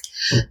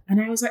like?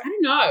 And I was like, I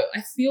don't know.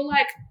 I feel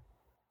like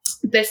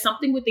there's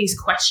something with these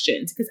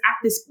questions because at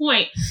this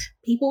point,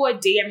 people are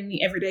DMing me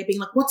every day being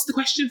like, what's the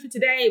question for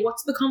today?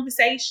 What's the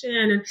conversation?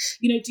 And,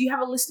 you know, do you have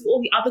a list of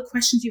all the other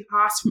questions you've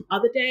asked from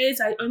other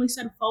days? I only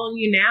started following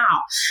you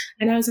now.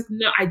 And I was like,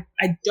 no, I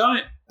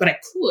don't, but I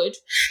could.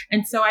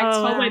 And so I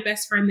told my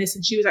best friend this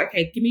and she was like,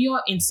 okay, give me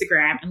your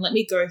Instagram and let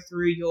me go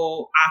through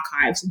your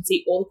archives and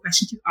see all the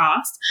questions you've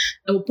asked.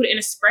 And we'll put it in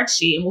a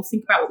spreadsheet and we'll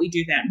think about what we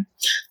do then.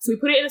 So we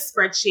put it in a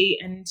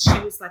spreadsheet and she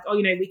was like, oh,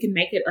 you know, we can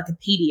make it like a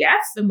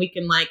PDF and we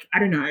can like, I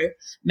don't know,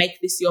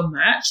 make this your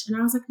merch. And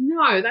I was like,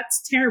 no, that's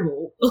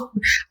terrible.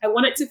 I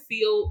want it to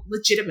feel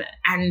legitimate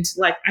and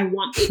like I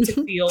want it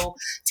to feel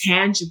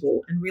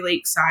tangible and really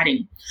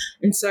exciting.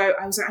 And so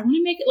I was like, I want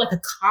to make it like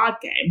a card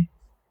game.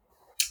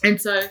 And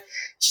so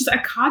she's like,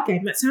 a card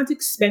game? That sounds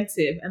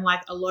expensive and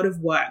like a lot of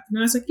work. And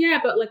I was like, yeah,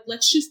 but like,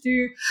 let's just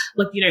do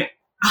like, you know,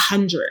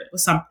 100 or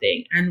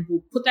something. And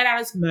we'll put that out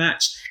as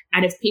merch.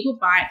 And if people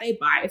buy it, they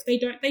buy it. If they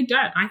don't, they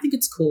don't. I think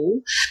it's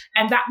cool.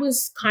 And that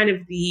was kind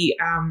of the,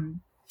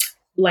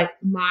 like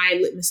my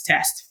litmus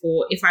test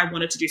for if I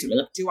wanted to do something.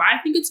 Like, do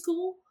I think it's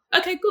cool?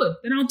 Okay, good.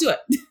 Then I'll do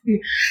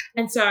it.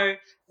 And so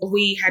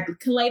we had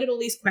collated all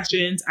these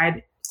questions.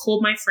 I'd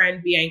called my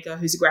friend Bianca,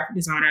 who's a graphic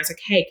designer. I was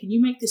like, hey, can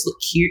you make this look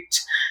cute?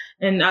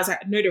 And I was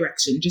like, no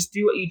direction, just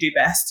do what you do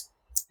best.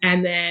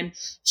 And then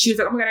she was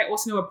like, oh my God, I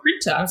also know a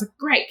printer. I was like,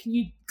 great, can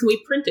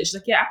we print it? She's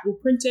like, yeah, we'll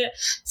print it.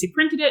 So she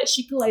printed it,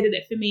 she collated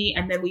it for me,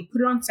 and then we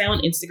put it on sale on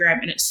Instagram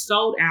and it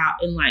sold out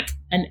in like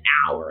an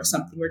hour or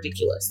something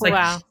ridiculous.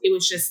 Like It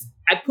was just,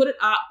 I put it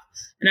up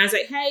and I was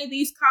like, hey,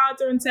 these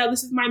cards are on sale.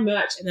 This is my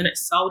merch. And then it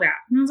sold out.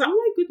 And I was like, oh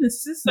my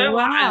goodness, this is so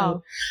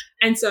wild.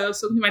 And so I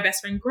was talking to my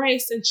best friend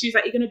Grace and she was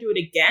like, you're going to do it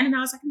again? And I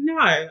was like,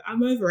 no,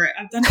 I'm over it.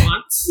 I've done it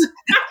once.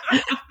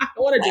 I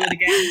want to do it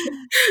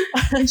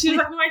again. And she was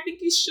like, no, I think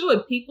you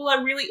should. People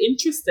are really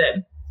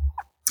interested.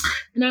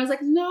 And I was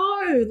like,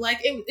 no, like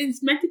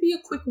it's meant to be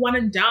a quick one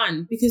and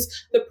done because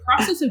the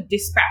process of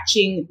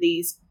dispatching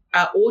these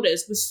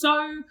orders was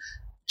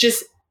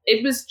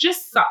it was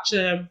just such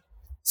a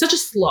such a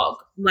slog.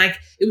 Like,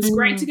 it was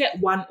great to get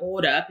one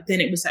order, but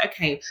then it was like,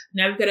 okay,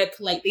 now we've got to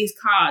collect these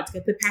cards,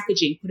 get the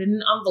packaging, put it in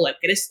an envelope,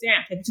 get a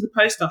stamp, take it to the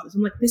post office.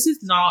 I'm like, this is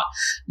not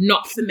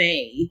for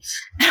me.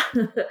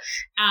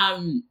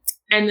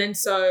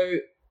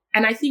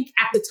 And I think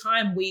at the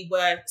time we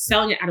were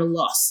selling it at a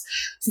loss.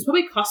 So it's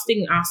probably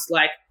costing us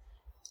like,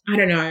 I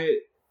don't know,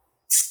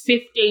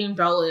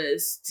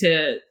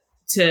 $15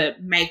 to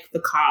make the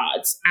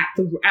cards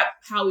at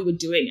how we were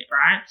doing it,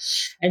 right?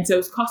 And so it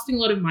was costing a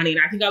lot of money,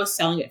 and I think I was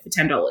selling it for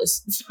 $10.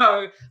 So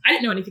I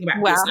didn't know anything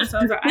about business.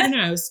 I was like, I don't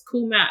know, it was a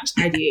cool match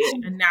idea,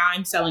 and now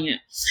I'm selling it.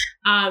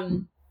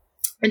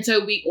 And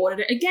so we ordered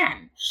it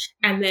again,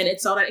 and then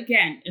it sold out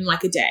again in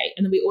like a day,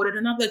 and then we ordered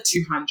another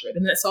 200,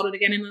 and then it sold it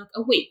again in like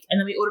a week, and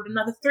then we ordered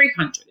another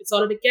 300. It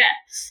sold it again,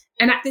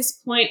 and at this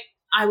point,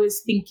 I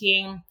was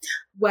thinking,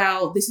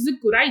 well, this is a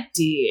good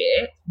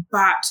idea,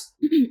 but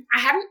I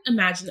hadn't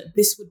imagined that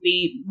this would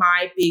be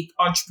my big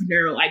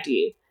entrepreneurial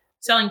idea.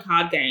 Selling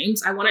card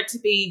games, I want it to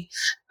be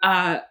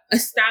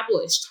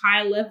established,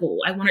 high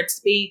level. I want it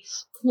to be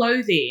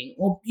clothing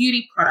or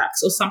beauty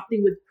products or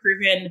something with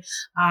proven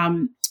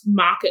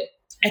market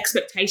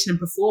expectation and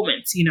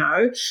performance, you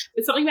know.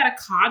 But something about a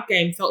card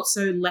game felt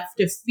so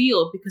left of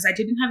field because I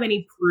didn't have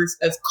any proof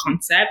of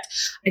concept.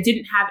 I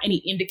didn't have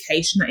any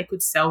indication that it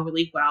could sell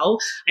really well.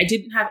 I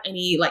didn't have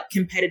any like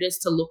competitors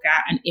to look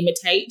at and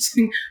imitate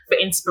for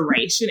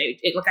inspiration.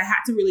 Like I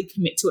had to really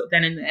commit to it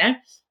then and there.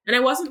 And I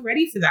wasn't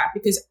ready for that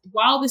because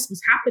while this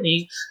was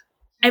happening,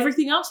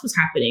 everything else was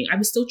happening. I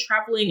was still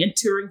traveling and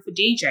touring for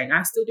DJing. I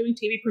was still doing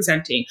TV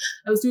presenting.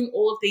 I was doing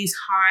all of these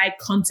high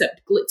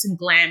concept glitz and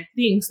glam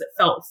things that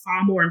felt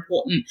far more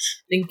important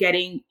than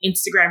getting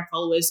Instagram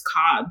followers,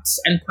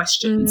 cards, and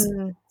questions.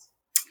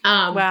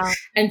 Wow.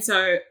 And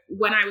so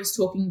when I was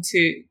talking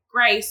to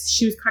Grace,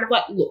 she was kind of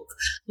like, look,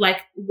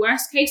 like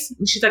worst case,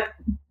 she's like,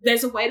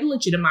 there's a way to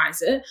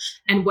legitimize it.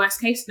 And worst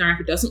case scenario,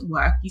 if it doesn't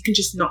work, you can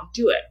just not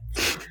do it.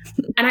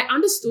 And I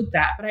understood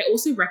that, but I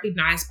also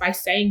recognized by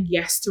saying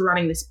yes to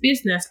running this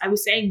business, I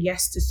was saying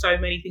yes to so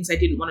many things I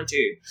didn't want to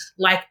do,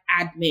 like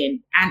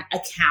admin and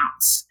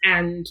accounts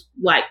and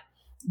like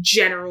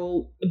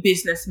general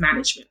business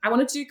management. I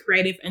wanted to do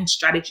creative and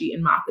strategy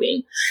and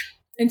marketing.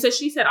 And so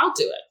she said, I'll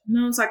do it. And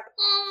I was like,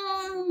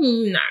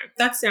 no,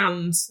 that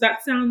sounds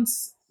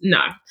no.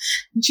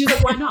 And she was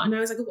like, why not? And I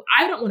was like, well,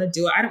 I don't want to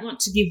do it. I don't want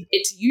to give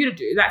it to you to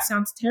do. That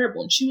sounds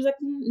terrible. And she was like,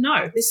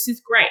 no, this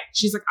is great.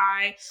 She's like,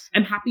 I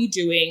am happy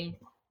doing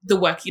the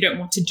work you don't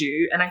want to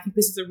do. And I think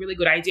this is a really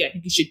good idea. I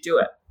think you should do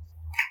it.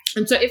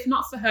 And so if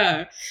not for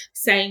her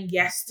saying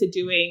yes to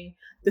doing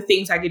the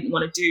things I didn't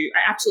want to do,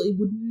 I absolutely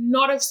would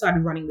not have started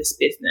running this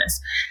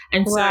business.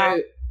 And wow.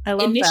 so I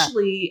love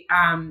initially,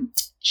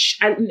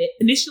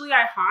 initially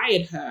I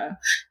hired her,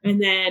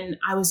 and then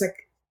I was like,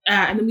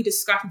 and then we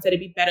discussed and said it'd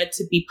be better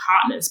to be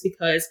partners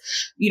because,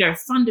 you know,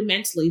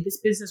 fundamentally this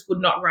business would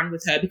not run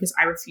with her because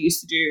I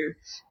refused to do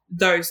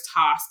those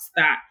tasks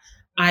that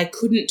I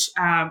couldn't,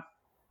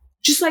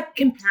 just like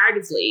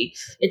comparatively,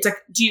 it's like,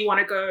 do you want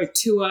to go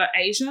tour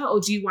Asia or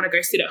do you want to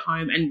go sit at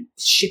home and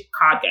ship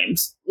card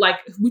games? Like,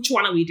 which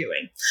one are we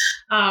doing?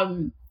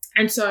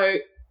 And so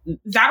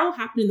that all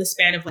happened in the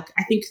span of like,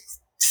 I think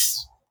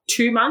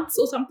 2 months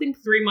or something,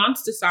 3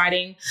 months,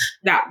 deciding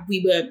that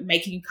we were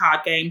making card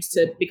games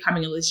to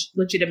becoming a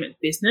legitimate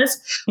business.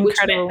 Incredible. Which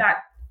meant that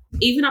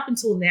even up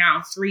until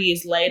now, 3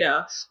 years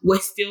later, we're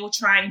still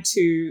trying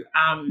to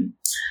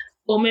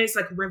almost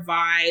like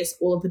revise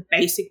all of the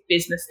basic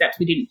business steps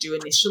we didn't do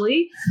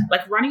initially.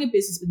 Like running a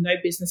business with no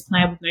business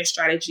plan, with no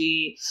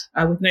strategy,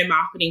 with no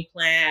marketing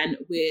plan,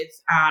 with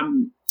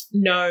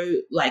no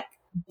like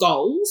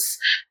goals.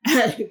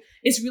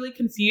 It's really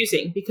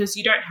confusing because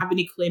you don't have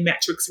any clear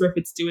metrics for if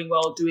it's doing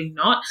well or doing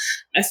not,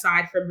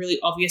 aside from really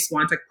obvious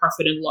ones like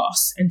profit and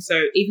loss. And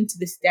so even to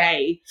this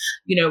day,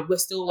 you know, we're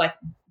still like,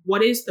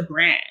 what is the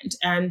brand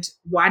and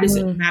why does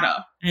it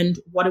matter? And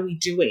what are we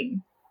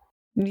doing?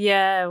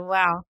 Yeah,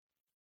 wow.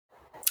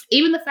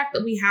 Even the fact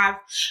that we have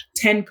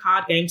 10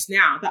 card games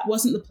now, that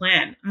wasn't the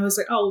plan. I was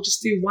like, oh, we'll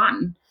just do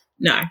one.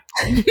 No.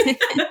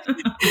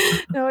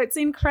 No, it's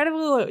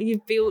incredible what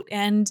you've built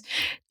and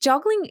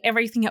juggling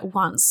everything at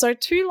once. So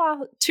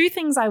two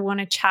things I want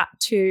to chat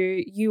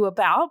to you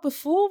about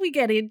before we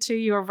get into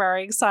your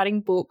very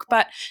exciting book,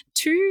 but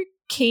two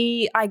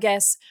key, I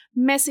guess,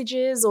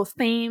 messages or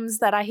themes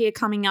that I hear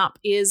coming up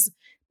is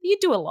you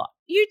do a lot.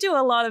 You do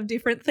a lot of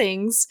different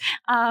things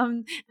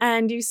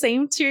and you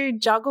seem to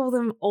juggle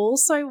them all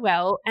so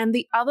well. And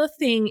the other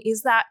thing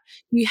is that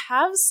you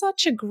have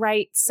such a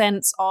great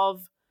sense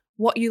of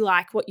what you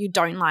like, what you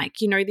don't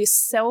like, you know, this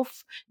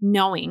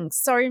self-knowing.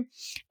 So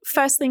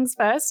first things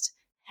first,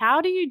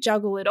 how do you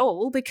juggle it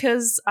all?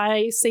 Because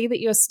I see that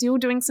you're still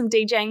doing some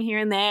DJing here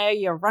and there,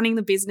 you're running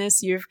the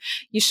business, you're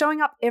showing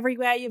up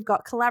everywhere, you've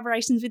got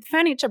collaborations with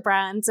furniture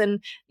brands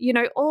and, you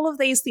know, all of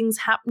these things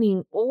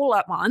happening all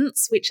at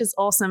once, which is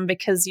awesome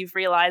because you've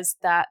realized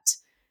that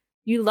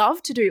you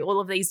love to do all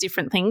of these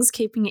different things,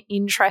 keeping it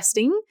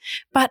interesting,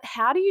 but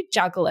how do you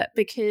juggle it?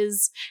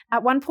 Because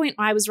at one point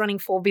I was running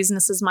 4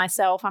 businesses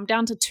myself. I'm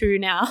down to 2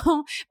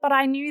 now, but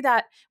I knew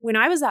that when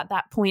I was at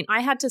that point,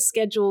 I had to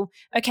schedule,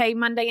 okay,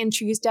 Monday and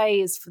Tuesday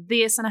is for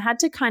this, and I had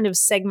to kind of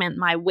segment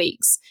my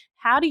weeks.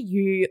 How do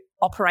you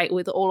operate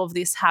with all of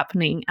this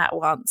happening at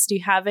once? Do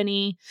you have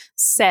any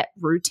set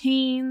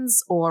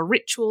routines or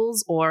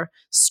rituals or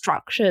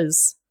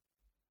structures?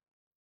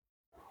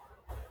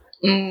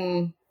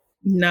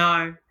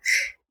 No.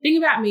 Thing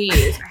about me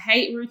is I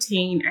hate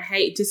routine, I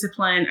hate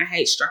discipline, I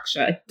hate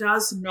structure. It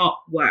does not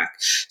work.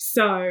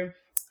 So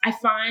I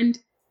find,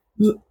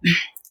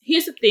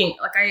 here's the thing,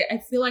 like I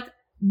feel like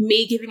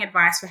me giving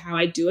advice for how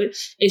I do it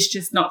is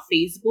just not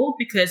feasible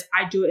because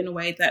I do it in a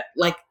way that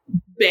like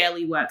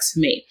barely works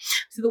for me.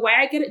 So the way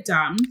I get it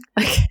done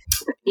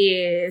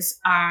is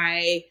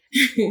I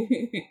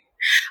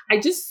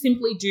just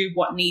simply do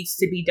what needs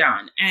to be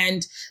done.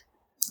 And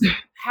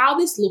how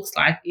this looks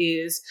like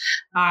is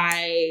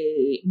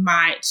I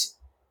might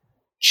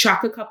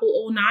chuck a couple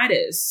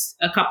all-nighters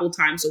a couple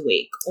times a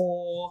week,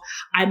 or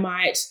I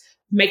might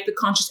make the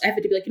conscious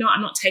effort to be like, you know what,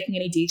 I'm not taking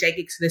any DJ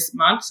gigs for this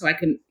month, so I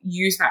can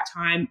use that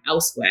time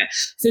elsewhere.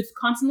 So it's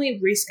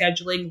constantly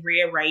rescheduling,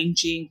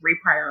 rearranging,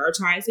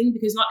 reprioritizing,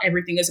 because not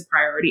everything is a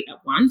priority at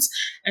once.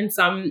 And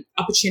some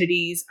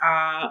opportunities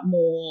are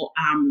more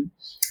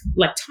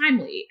like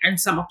timely, and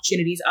some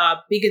opportunities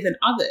are bigger than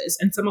others,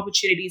 and some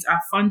opportunities are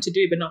fun to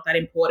do but not that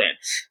important.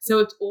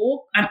 So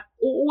I'm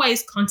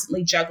always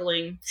constantly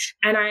juggling,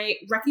 and I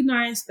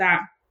recognize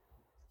that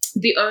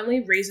the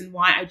only reason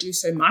why I do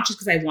so much is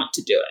because I want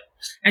to do it.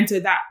 And so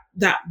that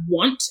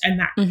want and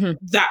that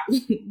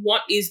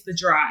want is the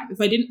drive. If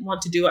I didn't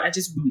want to do it, I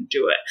just wouldn't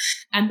do it.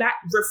 And that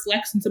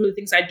reflects in some of the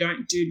things I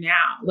don't do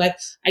now. Like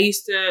I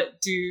used to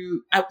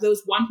do, there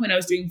was one point I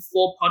was doing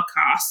 4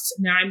 podcasts.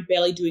 Now I'm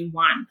barely doing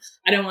 1.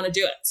 I don't want to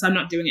do it, so I'm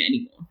not doing it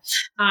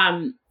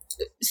anymore.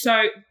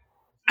 So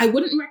I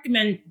wouldn't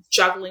recommend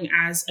juggling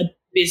as a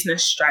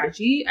business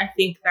strategy. I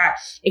think that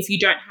if you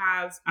don't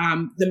have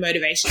the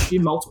motivation to do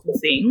multiple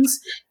things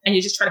and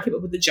you're just trying to keep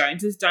up with the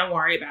Joneses, don't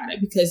worry about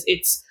it, because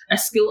it's a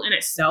skill in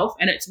itself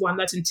and it's one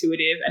that's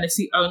intuitive and it's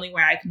the only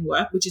way I can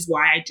work, which is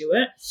why I do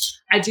it.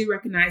 I do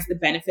recognize the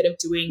benefit of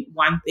doing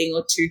 1 thing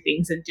or 2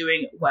 things and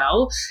doing it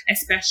well,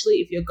 especially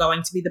if you're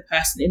going to be the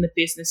person in the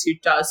business who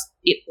does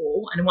it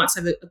all and wants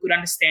to have a good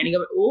understanding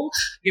of it all.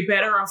 You're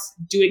better off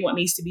doing what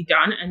needs to be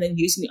done and then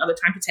using the other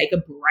time to take a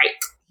break,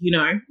 you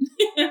know?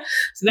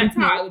 So that's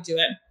how I would do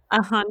it.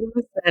 100%.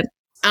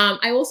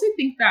 I also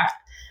think that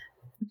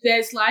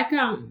there's like,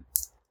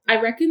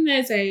 I reckon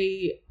there's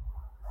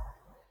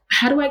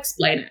how do I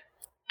explain it?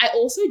 I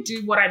also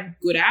do what I'm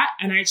good at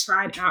and I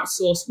try and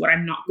outsource what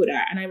I'm not good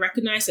at. And I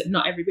recognize that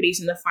not everybody's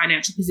in the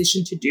financial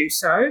position to do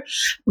so,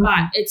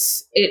 but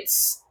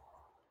it's,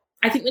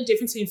 I think the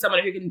difference between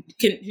someone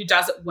who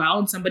does it well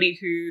and somebody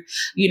who,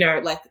 you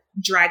know, like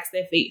drags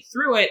their feet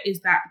through it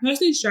is that the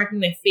person who's dragging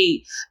their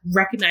feet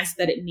recognizes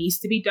that it needs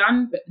to be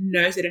done, but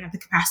knows they don't have the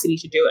capacity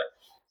to do it.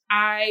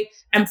 I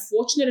am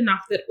fortunate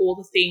enough that all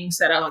the things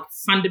that are like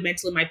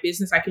fundamental in my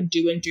business, I can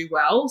do and do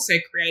well. So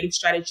creative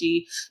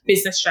strategy,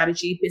 business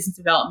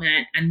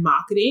development, and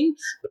marketing.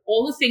 But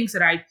all the things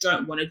that I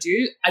don't want to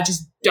do, I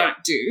just don't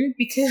do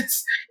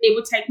because it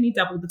would take me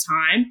double the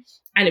time.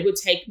 And it would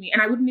take me,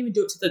 and I wouldn't even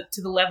do it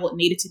to the level it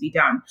needed to be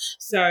done.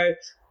 So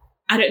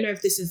I don't know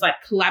if this is like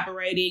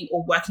collaborating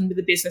or working with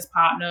a business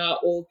partner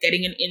or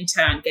getting an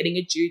intern, getting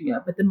a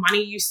junior, but the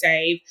money you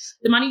save,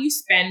 the money you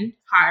spend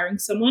hiring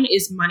someone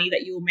is money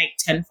that you will make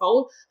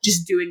tenfold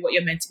just doing what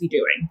you're meant to be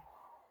doing.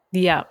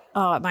 Yeah.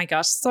 Oh my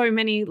gosh. So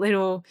many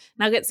little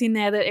nuggets in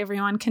there that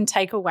everyone can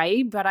take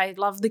away. But I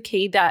love the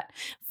key that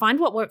find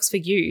what works for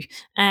you,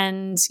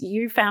 and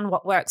you found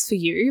what works for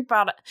you.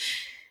 But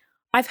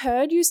I've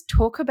heard you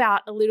talk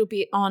about a little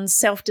bit on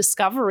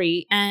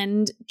self-discovery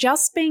and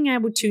just being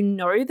able to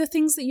know the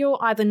things that you're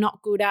either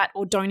not good at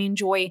or don't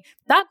enjoy.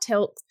 That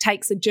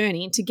takes a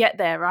journey to get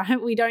there,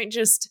 right? We don't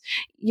just,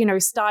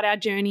 start our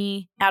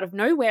journey out of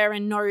nowhere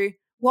and know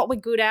what we're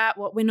good at,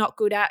 what we're not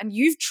good at. And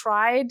you've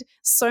tried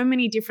so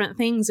many different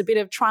things, a bit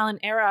of trial and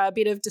error, a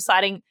bit of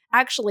deciding,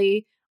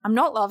 actually, I'm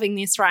not loving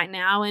this right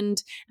now,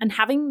 and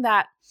having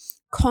that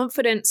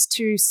confidence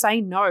to say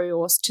no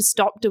or to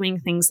stop doing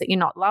things that you're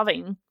not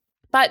loving.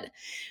 But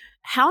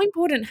how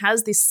important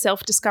has this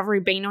self-discovery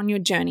been on your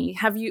journey?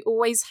 Have you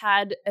always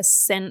had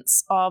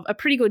a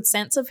pretty good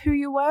sense of who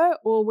you were,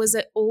 or was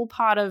it all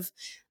part of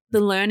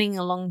the learning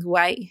along the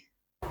way?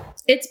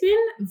 It's been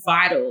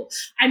vital.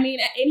 I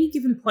mean, at any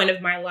given point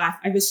of my life,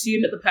 I've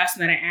assumed that the person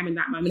that I am in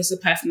that moment is the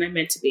person I'm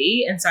meant to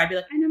be. And so I'd be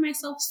like, I know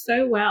myself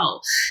so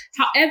well.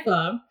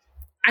 However,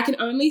 I can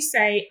only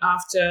say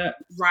after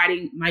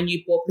writing my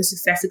new book, The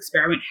Success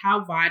Experiment,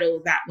 how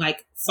vital that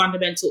like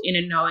fundamental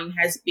inner knowing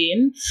has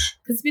been,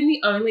 because it's been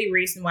the only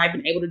reason why I've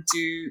been able to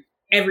do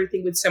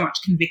everything with so much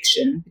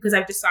conviction, because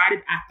I've decided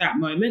at that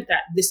moment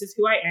that this is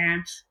who I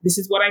am, this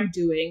is what I'm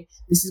doing,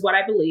 this is what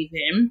I believe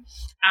in.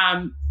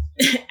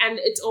 And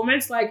it's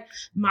almost like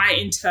my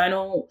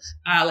internal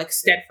like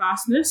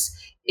steadfastness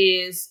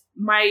is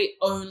my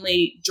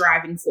only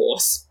driving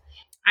force.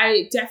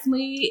 I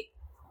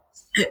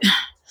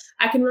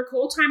can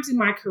recall times in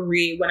my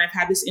career when I've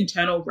had this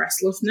internal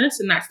restlessness,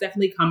 and that's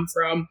definitely come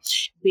from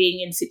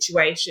being in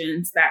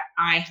situations that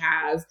I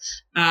have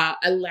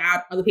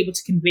allowed other people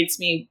to convince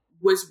me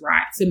was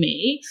right for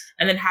me,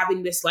 and then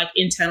having this like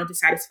internal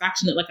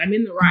dissatisfaction that like I'm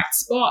in the right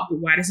spot, but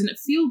why doesn't it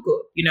feel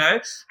good? You know,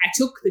 I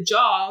took the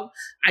job,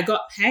 I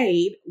got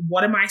paid.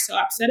 What am I so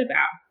upset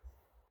about?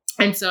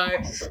 And so,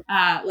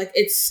 I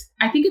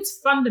think it's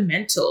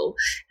fundamental.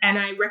 And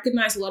I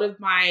recognize a lot of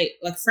my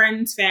like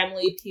friends,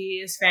 family,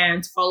 peers,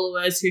 fans,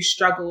 followers who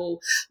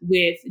struggle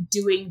with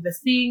doing the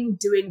thing,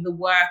 doing the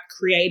work,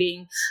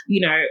 creating,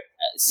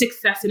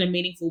 success in a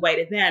meaningful way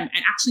to them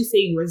and actually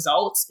seeing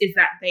results, is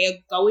that they are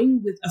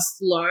going with a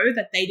flow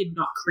that they did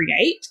not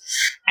create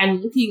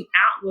and looking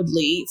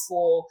outwardly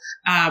for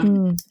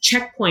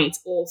checkpoints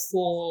or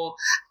for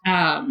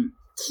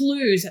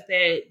clues that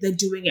they're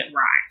doing it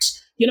right.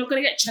 You're not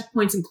going to get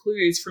checkpoints and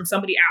clues from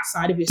somebody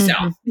outside of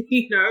yourself.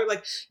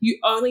 Like you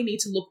only need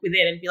to look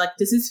within and be like,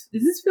 does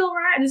this feel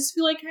right? Does this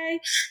feel okay?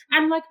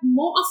 And like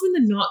more often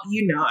than not,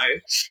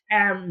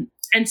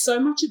 and so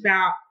much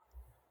about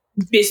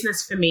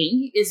business for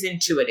me is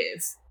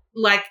intuitive.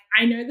 Like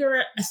I know there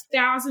are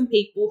 1,000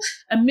 people,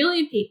 1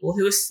 million people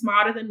who are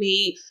smarter than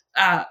me,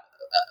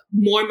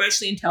 more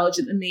emotionally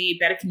intelligent than me,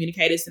 better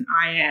communicators than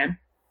I am,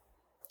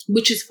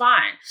 which is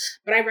fine.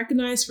 But I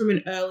recognize from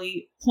an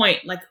early point,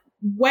 like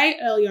way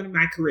early on in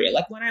my career,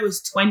 like when I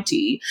was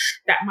 20,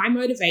 that my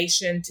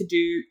motivation to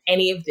do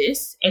any of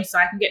this is so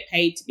I can get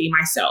paid to be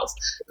myself.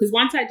 Because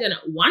once I'd done it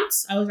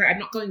once, I was like, I'm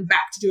not going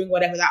back to doing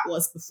whatever that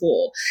was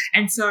before.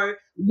 And so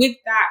with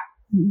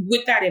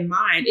that in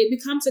mind, it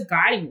becomes a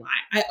guiding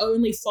light. I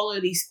only follow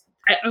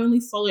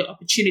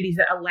opportunities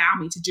that allow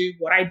me to do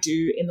what I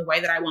do in the way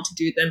that I want to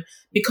do them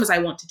because I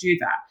want to do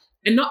that.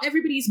 And not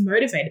everybody is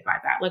motivated by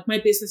that. Like my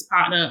business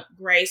partner,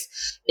 Grace,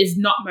 is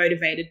not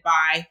motivated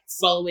by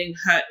following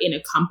her inner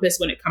compass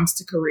when it comes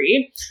to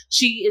career.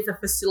 She is a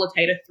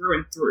facilitator through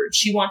and through.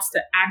 She wants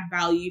to add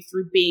value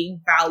through being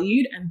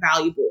valued and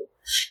valuable.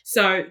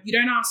 So you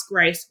don't ask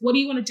Grace, what do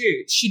you want to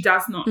do? She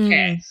does not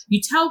care.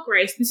 You tell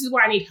Grace, this is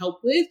what I need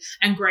help with,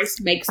 and Grace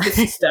makes the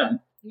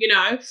system.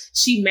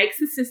 She makes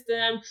the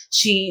system,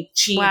 she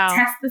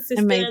tests the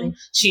system, amazing.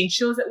 She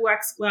ensures it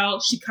works well,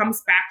 she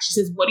comes back, she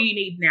says, what do you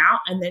need now?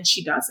 And then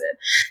she does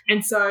it.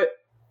 And so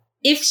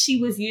if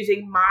she was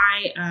using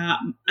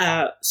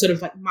my sort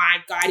of like my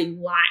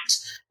guiding light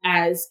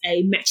as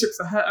a metric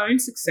for her own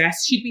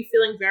success, she'd be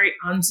feeling very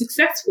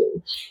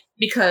unsuccessful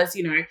because,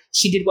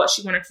 she did what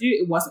she wanted to do.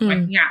 It wasn't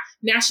working out.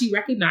 Now she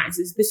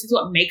recognizes this is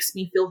what makes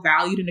me feel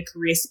valued in a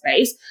career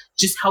space,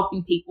 just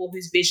helping people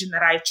whose vision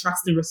that I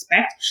trust and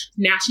respect.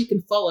 Now she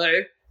can follow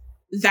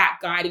that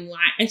guiding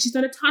light. And she's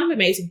done a ton of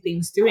amazing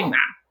things doing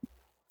that.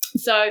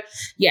 So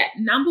yeah,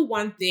 number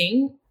one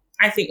thing,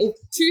 I think, or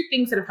two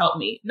things that have helped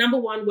me. Number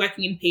one,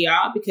 working in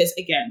PR, because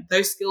again,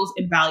 those skills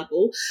are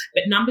invaluable.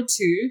 But number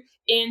two,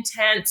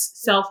 intense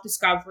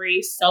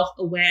self-discovery,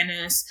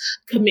 self-awareness,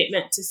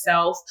 commitment to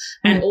self,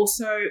 and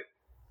also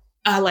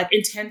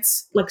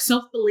intense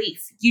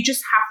self-belief. You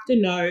just have to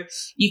know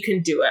you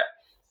can do it.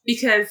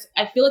 Because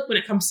I feel like when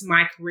it comes to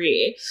my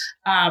career,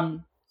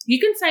 you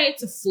can say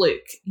it's a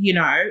fluke,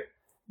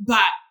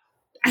 but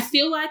I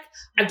feel like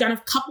I've done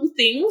a couple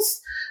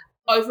things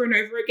over and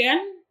over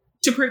again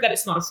to prove that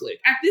it's not a fluke.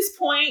 At this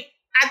point,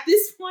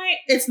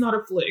 it's not a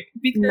fluke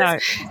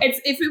because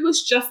if it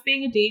was just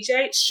being a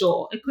DJ,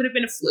 sure, it could have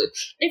been a fluke.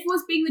 If it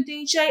was being the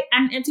DJ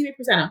and MTV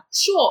presenter,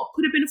 sure,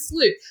 could have been a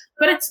fluke.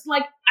 But it's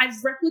like I've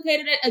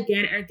replicated it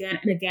again and again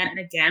and again and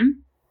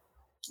again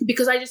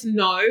because I just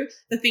know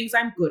the things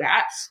I'm good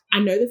at. I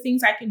know the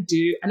things I can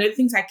do. I know the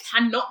things I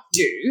cannot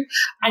do.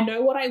 I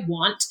know what I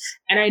want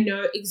and I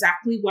know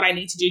exactly what I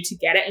need to do to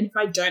get it. And if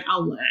I don't,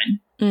 I'll learn.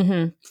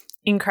 Mm-hmm.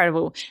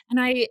 Incredible. And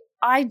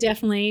I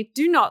definitely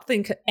do not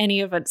think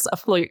any of it's a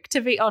fluke,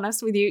 to be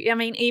honest with you. I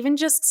mean, even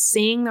just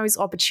seeing those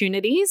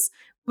opportunities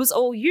was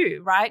all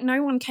you, right?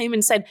 No one came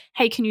and said,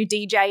 hey, can you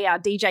DJ? Our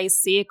DJ's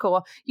sick.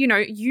 Or,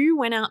 you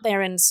went out there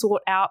and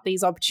sought out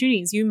these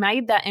opportunities. You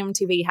made that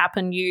MTV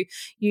happen. You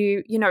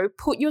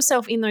put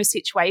yourself in those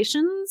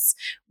situations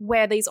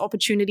where these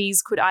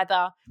opportunities could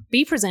either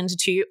be presented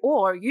to you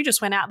or you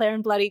just went out there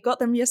and bloody got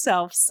them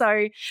yourself.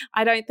 So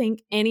I don't think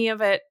any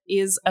of it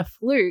is a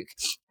fluke.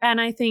 And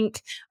I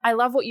think I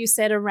love what you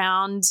said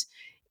around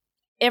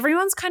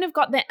everyone's kind of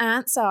got their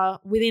answer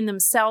within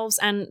themselves,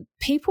 and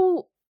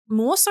people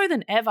more so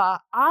than ever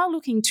are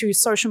looking to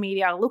social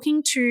media,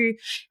 looking to,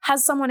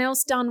 has someone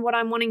else done what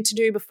I'm wanting to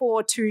do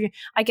before to,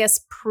 I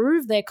guess,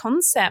 prove their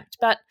concept.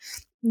 But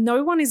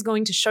no one is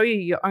going to show you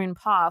your own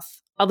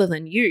path other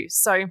than you.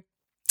 So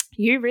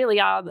you really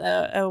are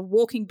a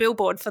walking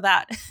billboard for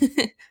that.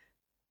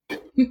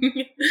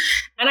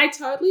 And I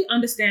totally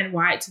understand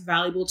why it's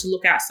valuable to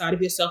look outside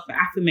of yourself for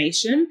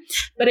affirmation,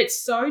 but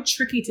it's so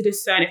tricky to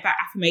discern if that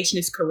affirmation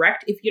is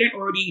correct if you don't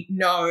already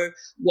know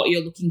what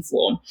you're looking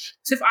for.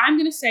 So if I'm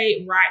going to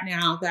say right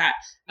now that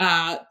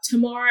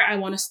tomorrow I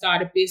want to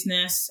start a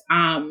business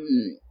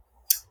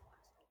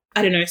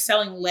I don't know,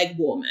 selling leg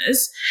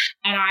warmers,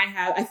 and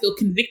I feel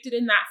convicted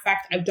in that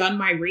fact. I've done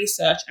my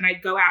research, and I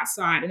go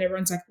outside and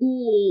everyone's like,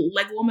 ooh,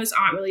 leg warmers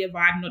aren't really a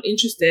vibe, I'm not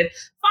interested.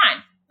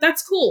 Fine,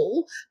 that's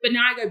cool. But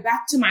now I go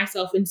back to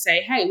myself and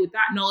say, hey, with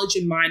that knowledge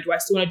in mind, do I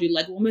still want to do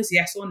leg warmers?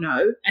 Yes or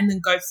no? And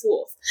then go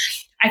forth.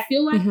 I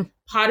feel like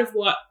part of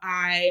what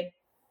I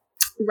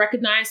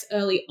recognized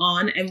early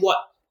on and what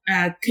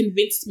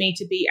convinced me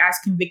to be as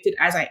convicted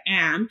as I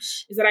am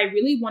is that I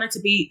really wanted to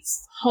be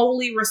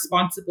wholly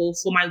responsible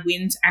for my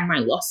wins and my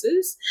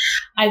losses.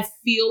 I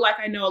feel like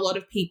I know a lot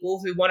of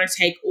people who want to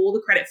take all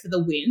the credit for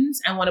the wins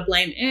and want to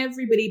blame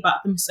everybody but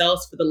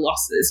themselves for the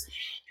losses.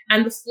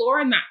 And the flaw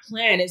in that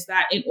plan is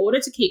that in order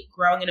to keep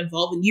growing and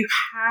evolving, you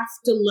have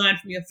to learn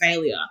from your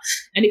failure.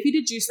 And if you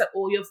deduce that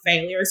all your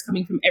failure is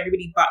coming from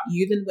everybody but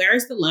you, then where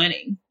is the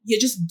learning? You're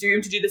just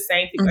doomed to do the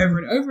same thing over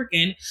and over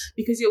again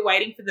because you're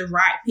waiting for the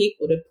right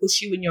people to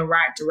push you in your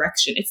right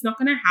direction. It's not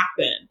going to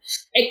happen.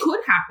 It could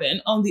happen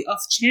on the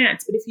off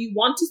chance, but if you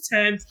want to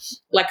turn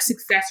like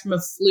success from a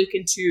fluke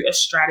into a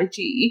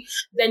strategy,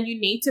 then you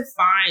need to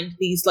find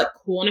these like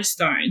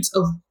cornerstones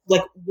of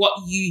like what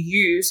you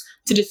use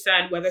to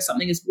discern whether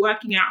something is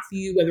working out for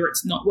you, whether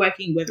it's not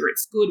working, whether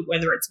it's good,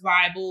 whether it's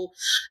viable.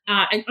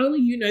 And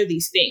only you know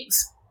these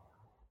things.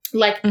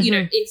 Like, you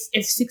know,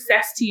 if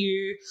success to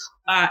you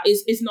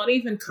is not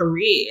even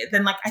career,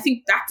 then like I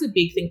think that's a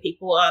big thing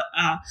people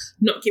are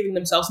not giving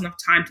themselves enough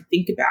time to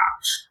think about.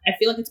 I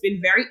feel like it's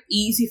been very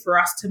easy for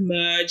us to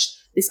merge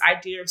this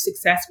idea of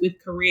success with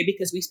career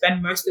because we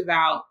spend most of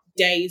our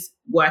days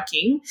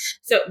working.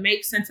 So it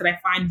makes sense that I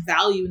find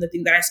value in the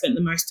thing that I spent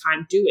the most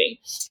time doing.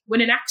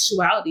 When in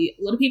actuality,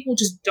 a lot of people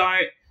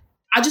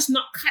are just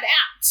not cut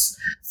out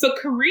for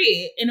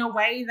career in a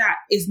way that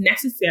is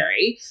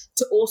necessary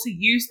to also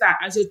use that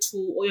as your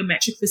tool or your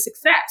metric for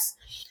success.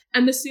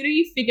 And the sooner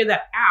you figure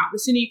that out, the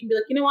sooner you can be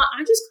like, you know what,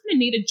 I just kind of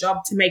need a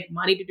job to make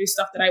money to do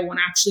stuff that I want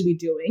to actually be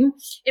doing.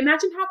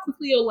 Imagine how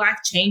quickly your life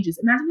changes.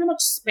 Imagine how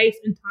much space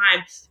and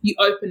time you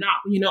open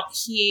up when you're not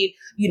here,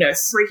 you know,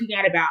 freaking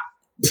out about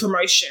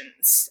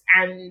promotions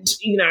and,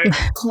 you know,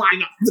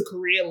 climbing up the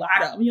career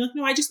ladder. And you're like,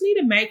 no, I just need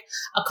to make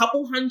a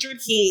couple hundred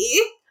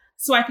here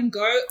so I can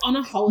go on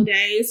a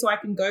holiday, so I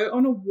can go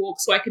on a walk,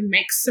 so I can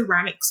make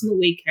ceramics on the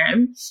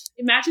weekend.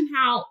 Imagine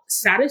how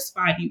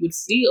satisfied you would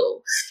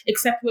feel,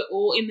 except we're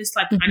all in this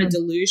like kind of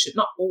delusion,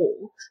 not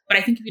all, but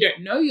I think if you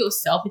don't know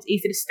yourself, it's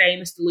easy to stay in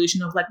this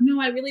delusion of like, no,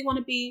 I really want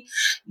to be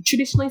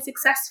traditionally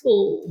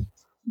successful.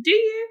 Do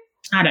you?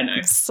 I don't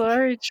know.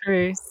 So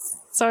true.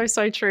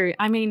 So true.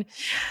 I mean,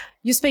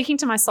 you're speaking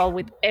to my soul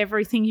with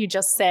everything you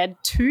just said.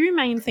 Two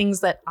main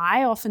things that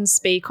I often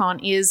speak on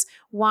is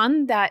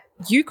one, that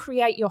you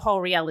create your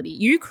whole reality.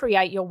 You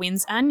create your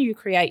wins and you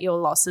create your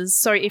losses.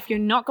 So if you're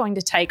not going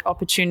to take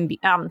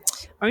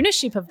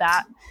ownership of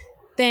that,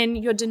 then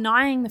you're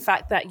denying the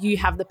fact that you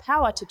have the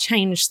power to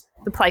change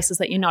the places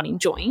that you're not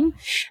enjoying.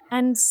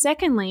 And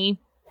secondly,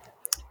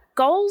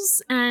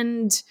 goals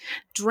and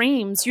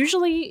dreams,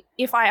 usually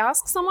if I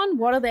ask someone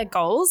what are their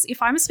goals,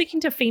 if I'm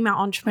speaking to female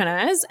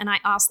entrepreneurs and I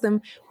ask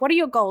them, what are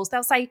your goals?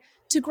 They'll say,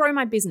 to grow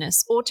my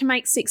business or to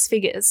make 6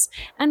 figures.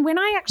 And when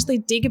I actually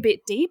dig a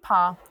bit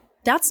deeper,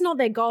 that's not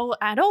their goal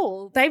at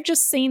all. They've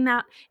just seen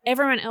that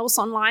everyone else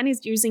online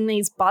is using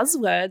these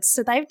buzzwords.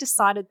 So they've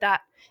decided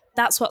that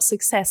that's what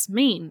success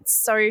means.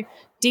 So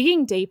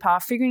digging deeper,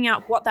 figuring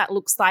out what that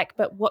looks like.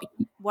 But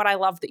what I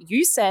love that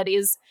you said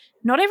is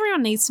not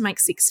everyone needs to make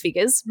 6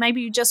 figures. Maybe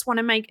you just want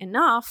to make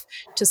enough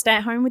to stay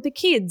at home with the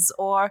kids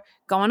or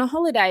go on a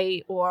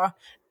holiday or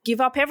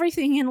give up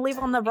everything and live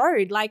on the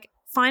road. Like,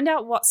 find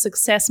out what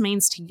success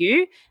means to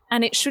you.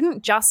 And it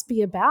shouldn't just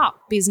be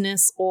about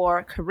business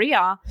or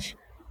career.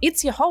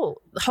 It's your whole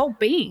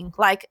being,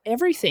 like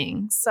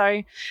everything.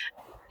 So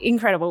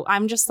incredible.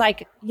 I'm just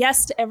like,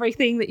 yes to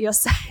everything that you're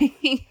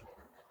saying.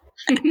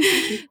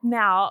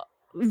 Now,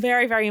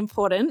 very, very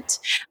important.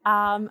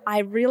 I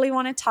really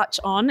want to touch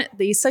on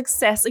the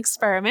Success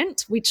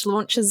Experiment, which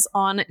launches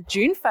on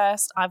June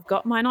 1st. I've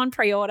got mine on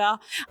pre-order.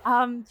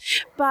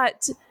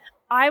 But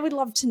I would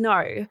love to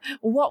know,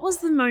 what was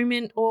the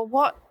moment or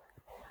what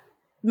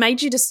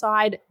made you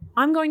decide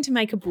I'm going to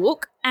make a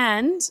book?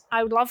 And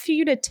I would love for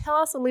you to tell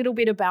us a little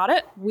bit about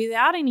it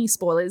without any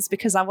spoilers,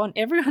 because I want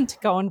everyone to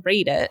go and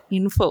read it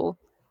in full.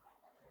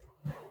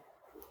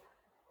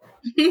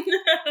 I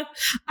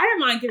don't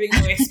mind giving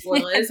away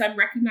spoilers. I'm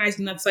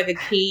recognizing that's like a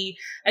key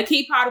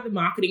part of the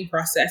marketing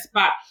process.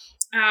 But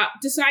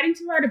deciding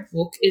to write a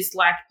book is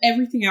like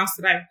everything else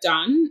that I've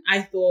done.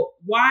 I thought,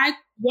 why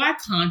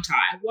can't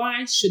I?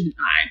 Why shouldn't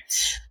I?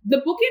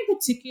 The book in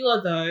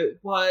particular, though,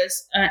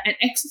 was an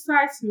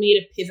exercise for me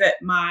to pivot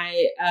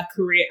my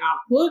career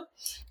output.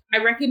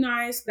 I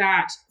recognize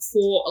that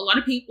for a lot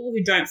of people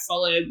who don't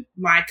follow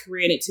my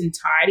career in its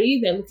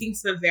entirety, they're looking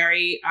for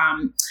very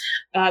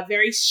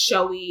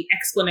showy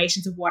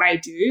explanations of what I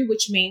do,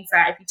 which means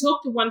that if you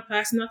talk to one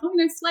person, they're like, oh,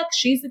 no, Flex,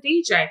 she's the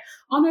DJ.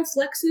 Oh, no,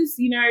 Flex is,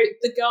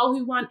 the girl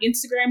who won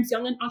Instagram's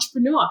Young and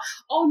Entrepreneur.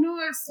 Oh, no,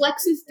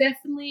 Flex is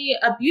definitely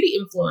a beauty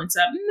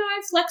influencer.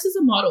 No, Flex is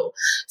a model.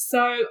 So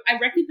I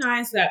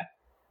recognize that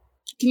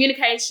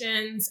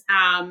communications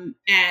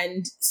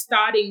and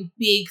starting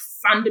big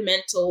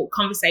fundamental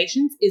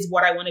conversations is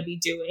what I want to be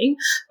doing.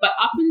 But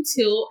up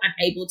until I'm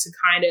able to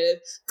kind of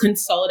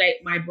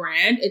consolidate my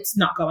brand, it's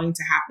not going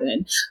to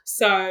happen.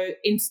 So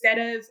instead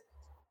of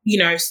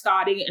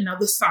starting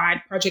another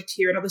side project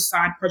here, another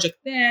side project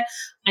there,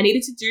 I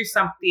needed to do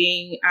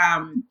something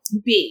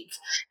big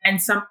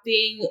and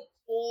something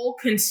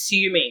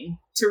all-consuming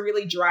to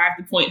really drive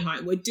the point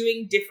home. We're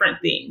doing different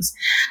things.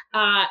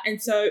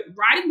 And so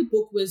writing the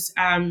book was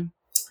an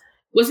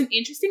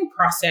interesting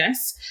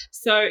process.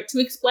 So to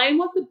explain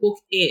what the book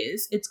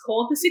is, it's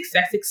called The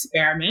Success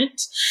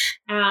Experiment.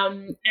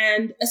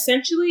 And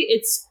essentially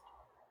it's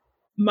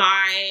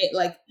my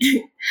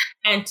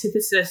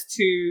antithesis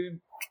to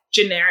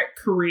generic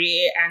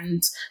career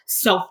and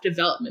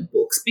self-development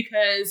books,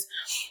 because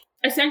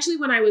essentially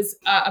when I was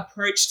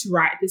approached to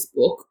write this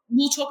book,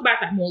 we'll talk about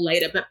that more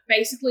later, but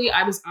basically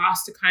I was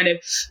asked to kind of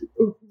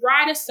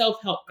write a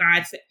self-help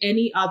guide for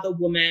any other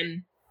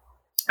woman,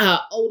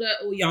 older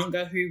or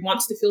younger, who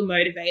wants to feel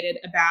motivated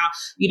about,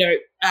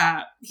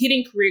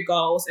 hitting career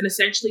goals and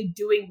essentially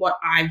doing what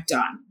I've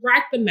done.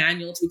 Write the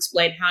manual to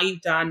explain how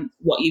you've done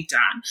what you've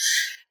done.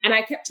 And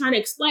I kept trying to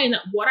explain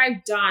that what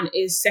I've done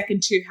is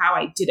second to how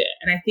I did it.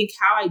 And I think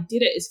how I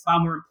did it is far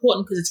more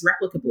important because it's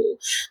replicable.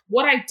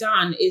 What I've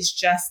done is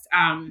just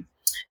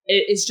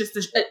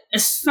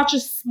such a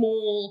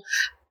small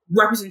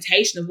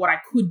representation of what I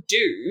could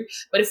do.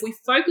 But if we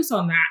focus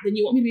on that, then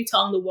you want me to be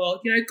telling the world,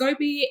 go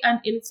be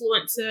an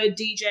influencer,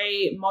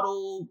 DJ,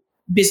 model,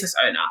 business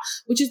owner,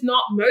 which is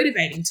not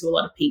motivating to a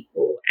lot of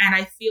people. And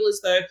I feel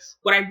as though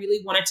what I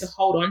really wanted to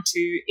hold on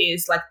to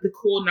is like the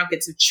core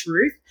nuggets of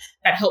truth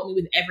that help me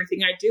with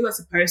everything I do,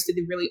 as opposed to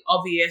the really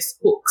obvious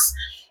hooks.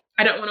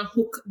 I don't want to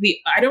hook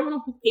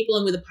people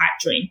in with a pipe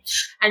dream.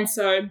 And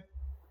so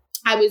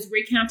I was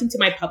recounting to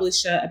my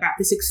publisher about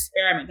this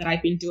experiment that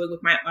I've been doing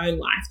with my own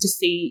life to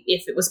see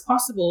if it was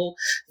possible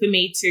for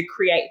me to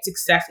create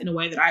success in a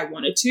way that I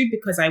wanted to,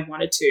 because I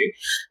wanted to.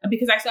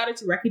 Because I started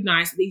to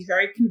recognize that these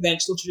very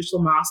conventional,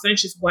 traditional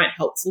milestones just weren't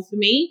helpful for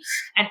me.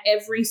 And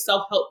every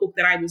self-help book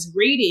that I was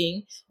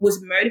reading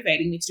was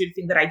motivating me to do the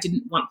thing that I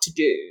didn't want to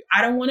do.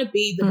 I don't want to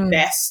be the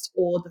best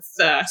or the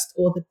first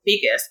or the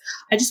biggest.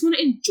 I just want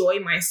to enjoy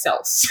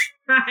myself.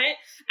 Right?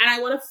 And I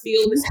want to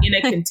feel this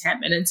inner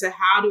contentment. And so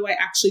how do I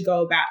actually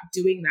go about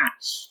doing that?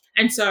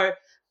 And so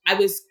I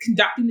was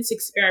conducting this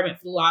experiment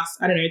for the last,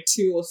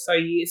 2 or so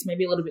years,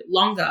 maybe a little bit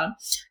longer.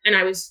 And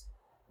I was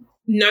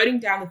noting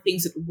down the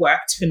things that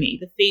worked for me,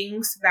 the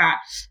things that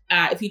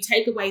if you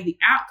take away the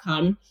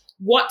outcome,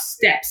 what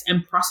steps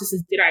and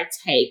processes did I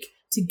take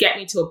to get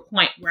me to a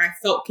point where I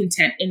felt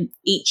content in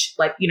each,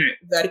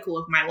 vertical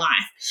of my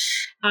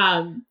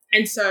life.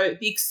 And so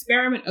the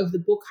experiment of the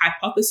book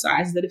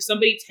hypothesized that if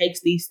somebody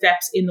takes these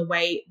steps in the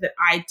way that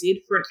I did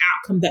for an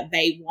outcome that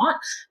they want,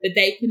 that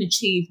they can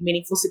achieve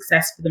meaningful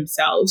success for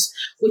themselves,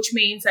 which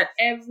means that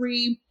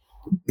every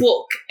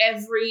book,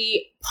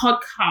 every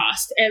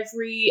podcast,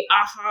 every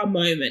aha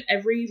moment,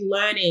 every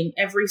learning,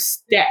 every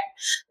step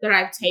that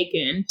I've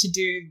taken to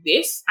do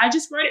this, I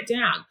just wrote it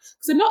down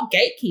because I'm not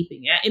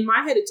gatekeeping it. In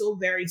my head, it's all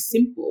very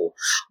simple.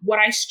 What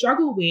I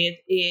struggle with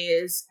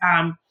is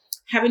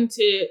having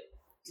to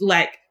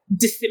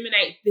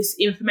disseminate this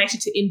information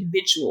to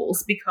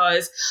individuals,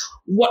 because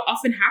what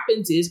often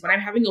happens is when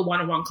I'm having a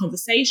one-on-one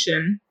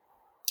conversation,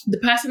 the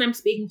person I'm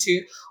speaking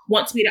to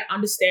wants me to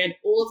understand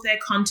all of their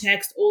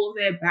context, all of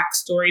their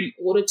backstory in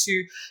order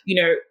to,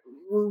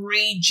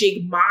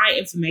 rejig my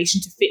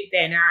information to fit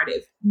their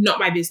narrative. Not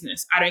my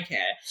business. I don't care.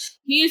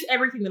 Here's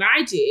everything that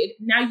I did.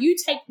 Now you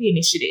take the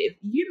initiative.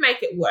 You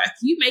make it work.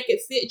 You make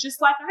it fit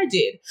just like I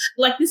did.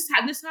 This is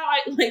how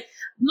I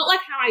not like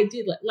how I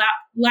did,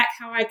 like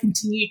how I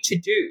continue to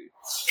do.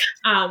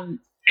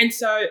 And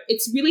so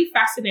it's really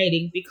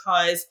fascinating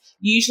because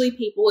usually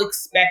people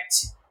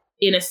expect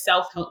in a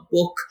self-help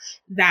book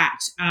that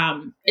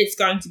it's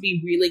going to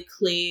be really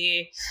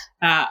clear,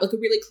 a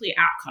really clear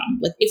outcome.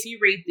 Like if you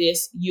read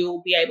this,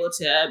 you'll be able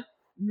to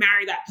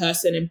marry that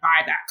person and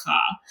buy that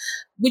car,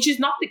 which is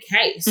not the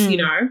case.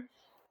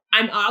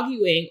 I'm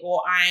arguing,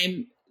 or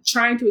I'm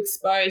trying to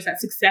expose that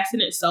success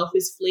in itself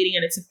is fleeting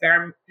and it's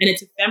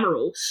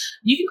ephemeral.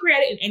 You can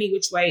create it in any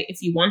which way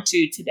if you want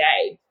to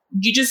today.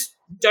 You just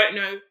don't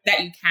know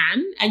that you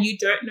can, and you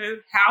don't know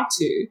how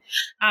to.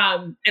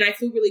 And I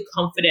feel really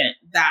confident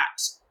that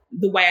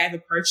the way I've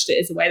approached it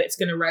is a way that's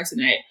going to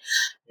resonate,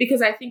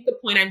 because I think the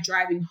point I'm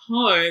driving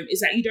home is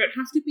that you don't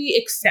have to be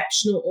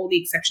exceptional or the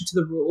exception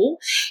to the rule.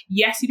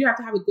 Yes, you do have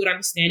to have a good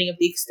understanding of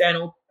the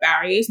external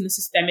barriers and the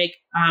systemic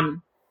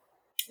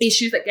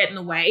issues that get in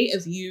the way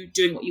of you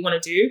doing what you want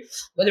to do,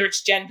 whether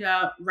it's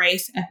gender,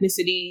 race,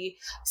 ethnicity,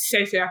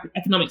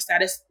 socioeconomic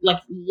status.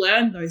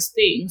 Learn those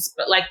things.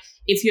 But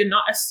if you're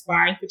not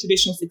aspiring for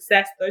traditional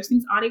success, those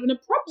things aren't even a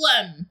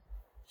problem.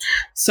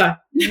 So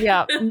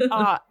yeah,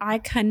 I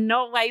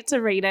cannot wait to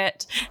read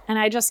it. And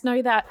I just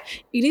know that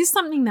it is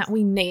something that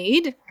we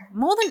need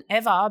more than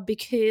ever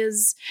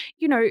because,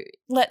 you know,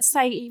 let's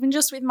say even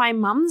just with my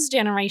mum's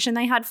generation,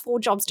 they had 4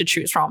 jobs to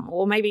choose from,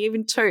 or maybe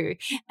even 2.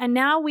 And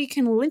now we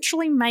can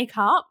literally make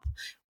up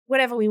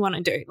whatever we want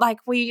to do. Like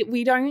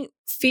we don't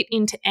fit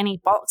into any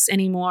box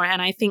anymore.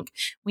 And I think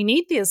we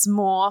need this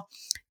more,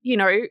 you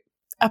know,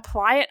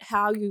 apply it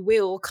how you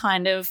will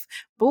kind of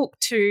book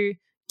to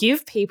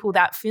give people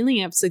that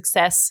feeling of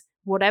success,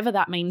 whatever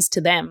that means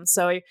to them.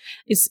 So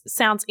it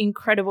sounds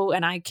incredible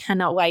and I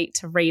cannot wait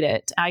to read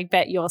it. I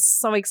bet you're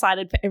so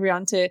excited for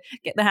everyone to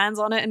get their hands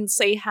on it and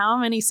see how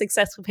many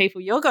successful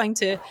people you're going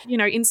to, you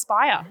know,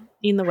 inspire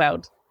in the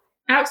world.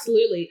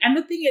 Absolutely. And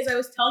the thing is, I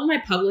was telling my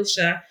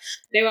publisher,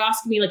 they were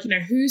asking me like, you know,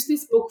 who's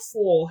this book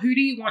for? Who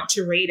do you want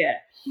to read it?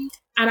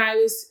 And I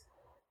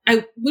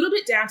whittled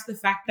it down to the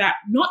fact that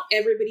not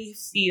everybody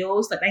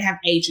feels that they have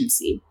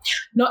agency.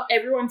 Not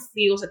everyone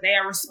feels that they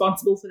are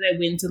responsible for their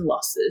wins and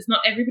losses.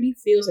 Not everybody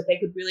feels that they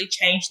could really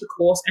change the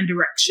course and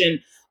direction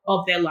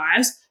of their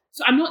lives.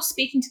 So I'm not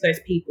speaking to those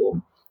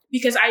people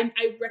because I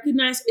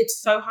recognize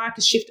it's so hard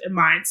to shift a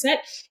mindset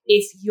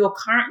if your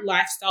current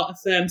lifestyle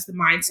affirms the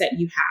mindset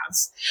you have.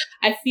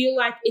 I feel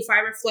like if I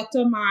reflect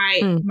on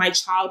my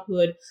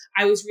childhood,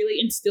 I was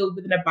really instilled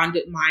with an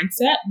abundant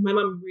mindset. My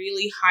mum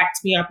really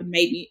hyped me up and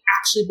made me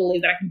actually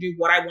believe that I can do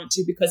what I want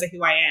to because of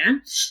who I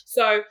am.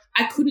 So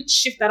I couldn't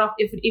shift that off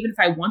even if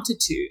I wanted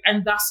to.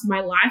 And thus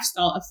my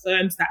lifestyle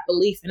affirms that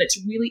belief. And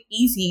it's really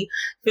easy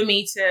for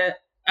me to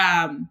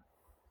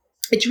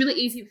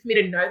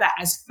know that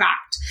as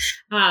fact.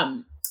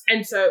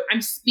 And so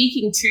I'm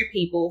speaking to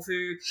people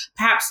who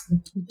perhaps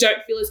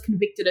don't feel as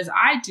convicted as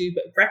I do,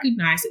 but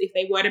recognize that if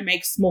they were to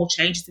make small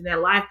changes in their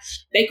life,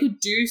 they could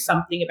do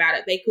something about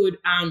it. They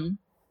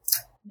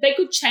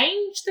could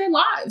change their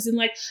lives in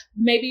like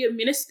maybe a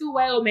minuscule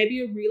way or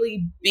maybe a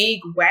really big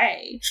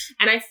way.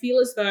 And I feel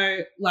as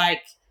though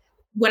like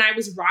when I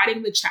was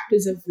writing the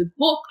chapters of the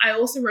book, I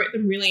also wrote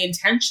them really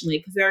intentionally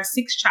because there are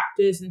 6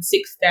 chapters and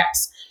 6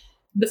 steps.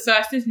 The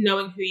first is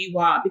knowing who you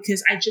are,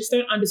 because I just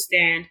don't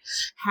understand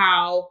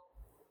how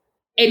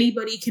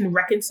anybody can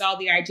reconcile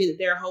the idea that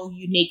they're a whole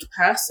unique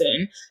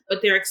person,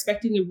 but they're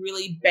expecting a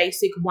really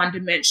basic,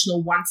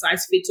 one-dimensional,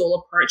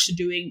 one-size-fits-all approach to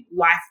doing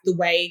life the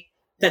way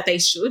that they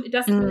should. It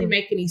doesn't really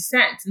make any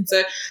sense. And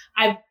so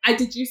I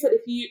deduce that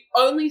if you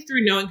only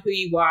through knowing who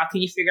you are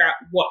can you figure out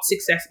what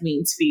success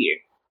means for you.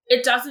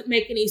 It doesn't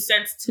make any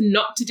sense to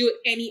not to do it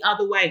any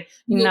other way.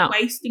 You're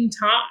wasting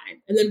time.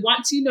 And then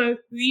once you know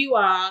who you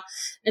are,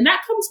 and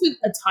that comes with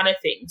a ton of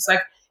things.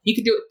 Like you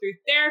can do it through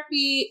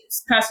therapy,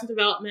 personal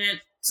development,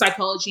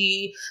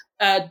 psychology,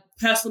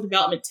 personal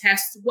development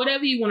tests,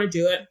 whatever you want to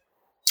do it.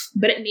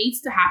 But it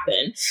needs to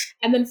happen.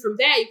 And then from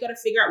there, you've got to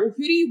figure out, well,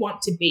 who do you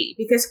want to be?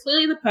 Because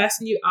clearly the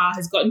person you are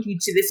has gotten you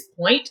to this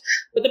point,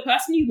 but the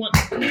person you want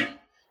to be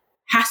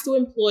has to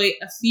employ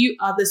a few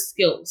other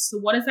skills. So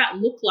what does that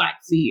look like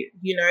for you?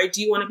 You know,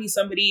 do you want to be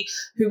somebody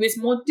who is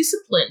more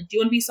disciplined? Do you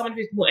want to be someone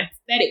who's more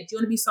empathetic? Do you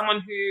want to be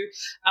someone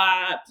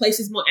who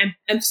places more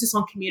emphasis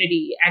on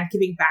community and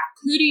giving back?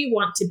 Who do you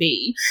want to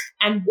be?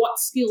 And what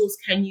skills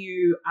can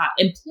you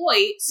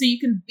employ so you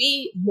can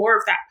be more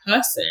of that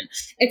person?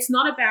 It's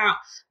not about...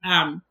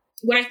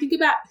 when I think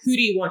about who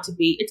do you want to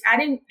be, it's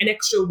adding an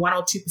extra 1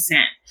 or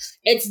 2%.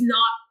 It's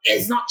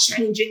not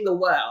changing the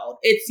world.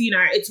 It's, you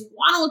know, it's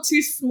 1 or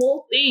 2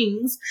 small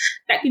things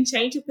that can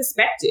change your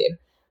perspective.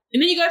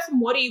 And then you go from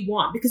what do you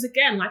want? Because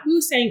again, like we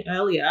were saying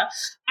earlier,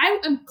 I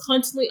am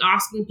constantly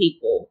asking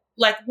people,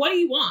 like, what do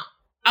you want?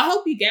 I'll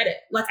help you get it.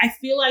 Like, I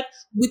feel like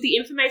with the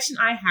information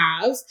I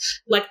have,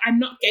 like, I'm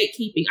not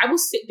gatekeeping. I will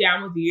sit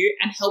down with you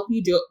and help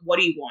you do it. What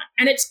do you want?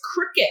 And it's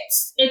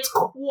crickets. It's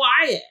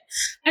quiet.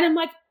 And I'm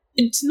like,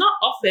 it's not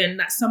often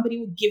that somebody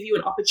will give you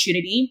an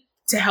opportunity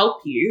to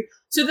help you.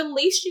 So the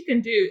least you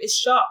can do is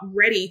show up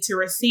ready to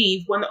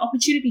receive when the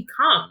opportunity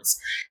comes.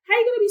 How are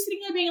you going to be sitting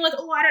here being like,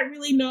 oh, I don't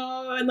really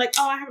know, and like,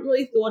 oh, I haven't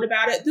really thought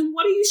about it? Then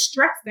what are you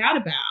stressed out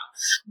about?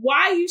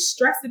 Why are you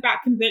stressed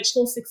about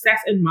conventional success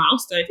and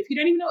milestones if you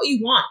don't even know what you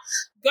want?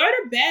 Go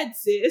to bed,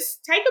 sis.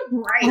 Take a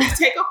break.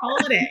 Take a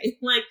holiday.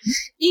 Like,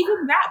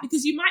 even that,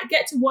 because you might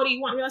get to what do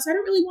you want and realize, I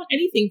don't really want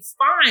anything.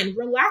 Fine.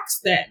 Relax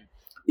then.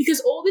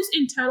 Because all this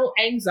internal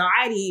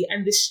anxiety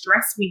and this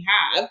stress we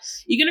have,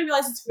 you're going to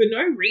realize it's for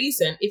no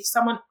reason if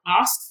someone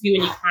asks you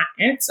and you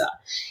can't answer.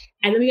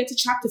 And then we get to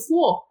chapter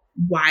 4.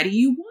 Why do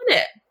you want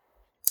it?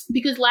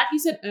 Because like you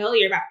said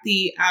earlier about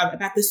the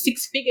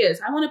 6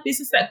 figures, I want a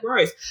business that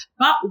grows.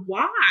 But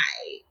why?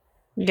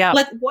 Yeah.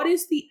 Like, what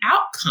is the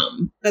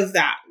outcome of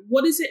that?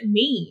 What does it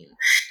mean?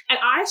 And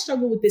I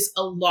struggle with this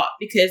a lot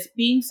because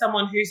being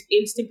someone whose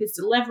instinct is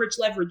to leverage,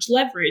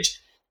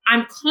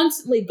 I'm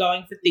constantly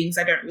going for things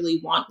I don't really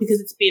want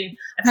because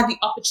I've had the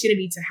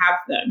opportunity to have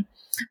them.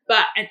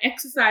 But an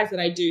exercise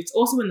that I do, it's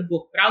also in the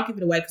book, but I'll give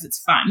it away because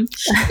it's fun,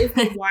 is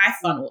the why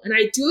funnel. And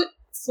I do it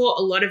for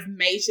a lot of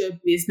major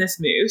business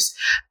moves,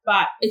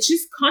 but it's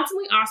just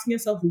constantly asking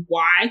yourself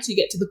why to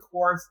get to the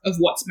core of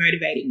what's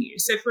motivating you.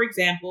 So for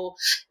example,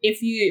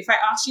 if I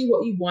asked you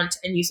what you want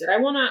and you said, I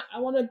want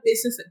a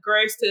business that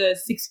grows to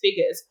 6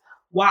 figures,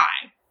 why?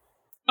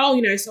 Oh,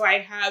 so I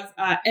have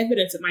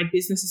evidence that my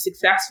business is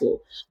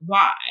successful.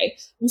 Why?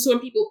 Well, so when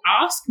people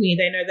ask me,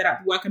 they know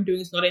that the work I'm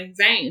doing is not in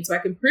vain. So I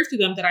can prove to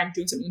them that I'm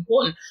doing something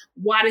important.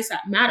 Why does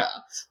that matter?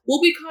 Well,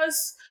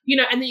 because, and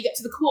then you get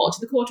to the core.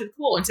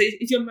 And so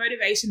is your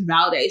motivation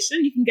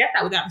validation? You can get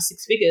that without the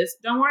 6 figures.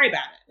 Don't worry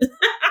about it.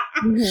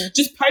 Mm-hmm.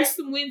 Just post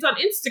some wins on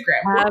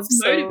Instagram.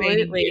 What's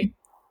motivating you?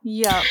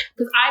 Yeah.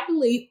 Because I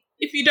believe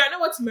if you don't know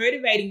what's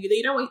motivating you,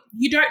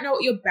 you don't know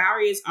what your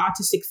barriers are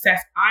to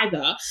success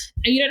either,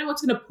 and you don't know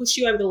what's going to push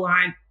you over the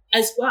line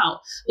as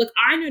well. Like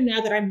I know now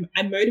that I'm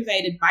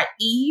motivated by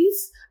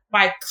ease,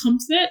 by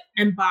comfort,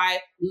 and by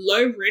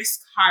low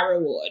risk, high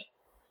reward.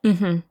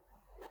 Mm-hmm.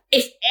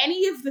 If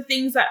any of the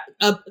things that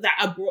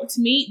are brought to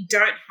me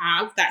don't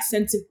have that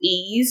sense of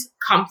ease,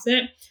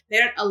 comfort, they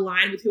don't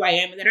align with who I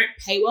am, and they don't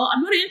pay well,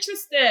 I'm not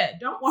interested.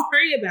 Don't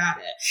worry about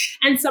it.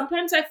 And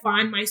sometimes I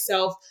find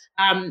myself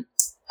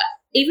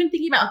even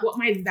thinking about what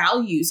my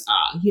values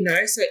are,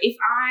 So if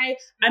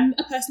I'm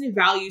a person who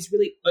values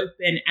really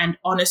open and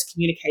honest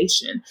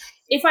communication.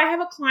 If I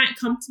have a client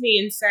come to me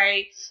and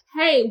say,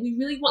 hey, we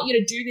really want you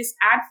to do this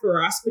ad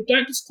for us, but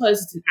don't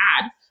disclose it's an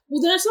ad,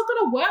 well, then it's not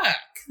going to work.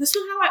 That's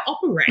not how I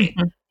operate.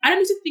 Mm-hmm. I don't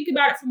need to think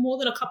about it for more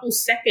than a couple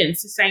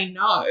seconds to say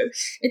no.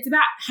 It's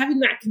about having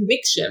that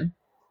conviction.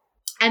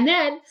 And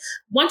then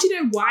once you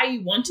know why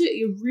you want it,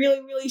 you're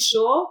really, really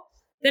sure,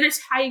 then it's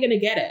how you're going to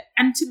get it.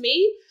 And to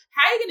me,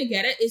 how you're going to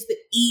get it is the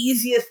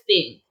easiest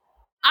thing.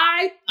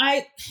 I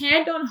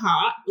hand on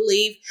heart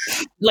believe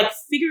like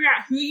figuring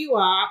out who you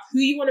are, who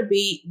you want to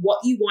be,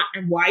 what you want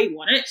and why you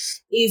want it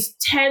is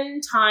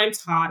 10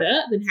 times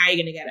harder than how you're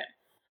going to get it.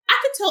 I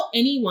could tell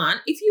anyone,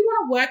 if you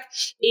want to work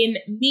in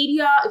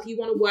media, if you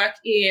want to work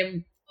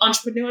in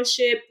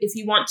entrepreneurship, if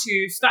you want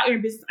to start your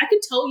own business, I can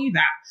tell you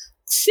that.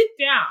 Sit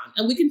down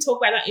and we can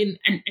talk about that in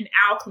an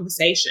hour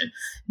conversation.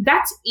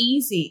 That's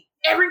easy.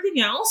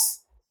 Everything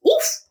else,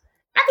 oof.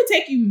 That could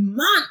take you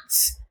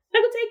months.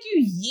 That could take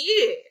you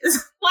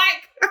years.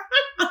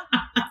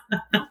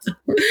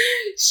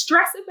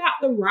 Stress about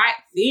the right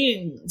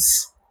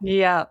things.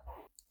 Yeah.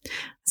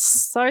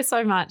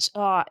 So much.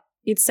 Oh,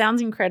 it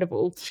sounds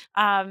incredible.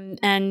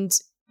 And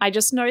I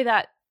just know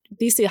that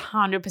this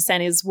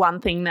 100% is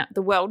one thing that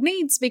the world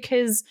needs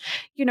because,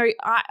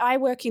 I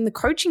work in the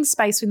coaching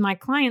space with my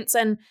clients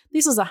and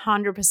this is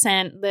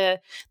 100%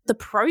 the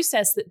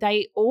process that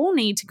they all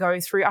need to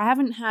go through. I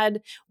haven't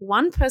had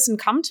one person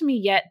come to me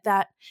yet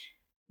that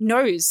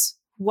knows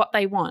what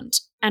they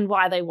want and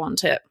why they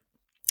want it.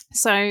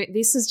 So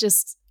this is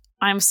just,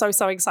 I'm so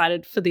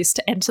excited for this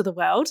to enter the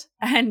world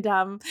and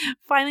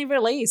finally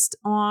released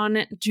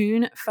on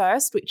June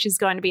 1st, which is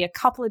going to be a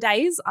couple of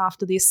days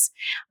after this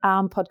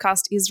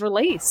podcast is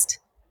released.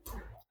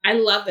 I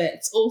love it.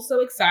 It's all so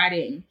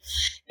exciting.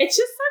 It's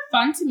just so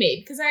fun to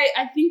me because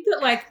I think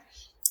that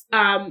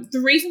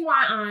the reason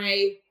why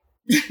I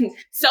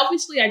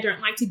selfishly I don't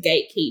like to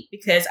gatekeep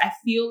because I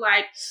feel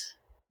like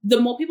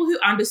the more people who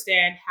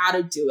understand how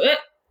to do it,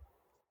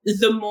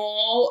 the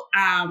more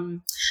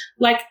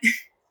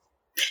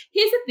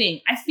here's the thing.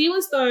 I feel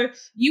as though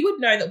you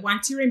would know that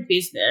once you're in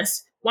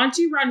business, once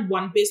you run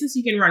one business,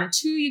 you can run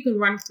 2, you can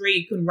run 3,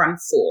 you can run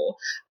 4.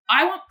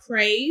 I want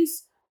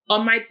praise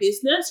on my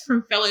business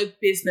from fellow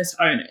business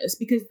owners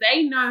because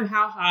they know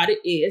how hard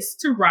it is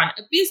to run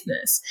a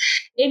business.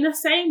 In the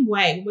same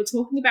way, when we're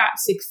talking about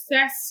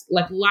success,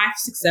 like life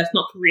success,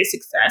 not career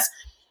success,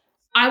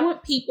 I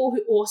want people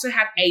who also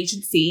have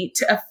agency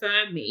to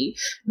affirm me,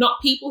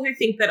 not people who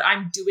think that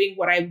I'm doing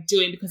what I'm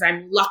doing because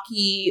I'm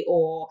lucky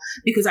or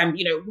because I'm,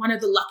 one of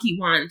the lucky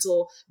ones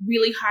or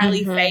really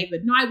highly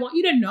favored. No, I want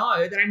you to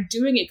know that I'm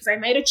doing it because I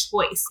made a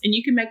choice and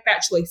you can make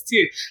that choice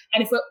too.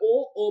 And if we're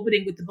all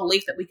orbiting with the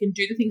belief that we can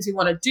do the things we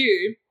want to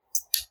do,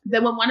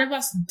 then when one of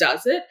us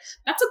does it,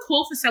 that's a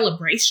call for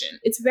celebration.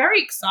 It's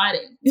very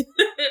exciting.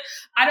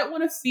 I don't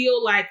want to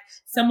feel like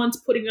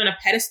someone's putting me on a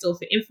pedestal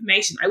for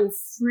information. I will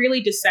freely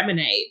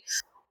disseminate.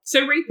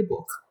 So read the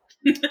book.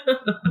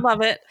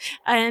 Love it.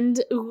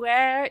 And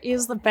where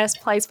is the best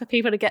place for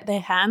people to get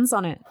their hands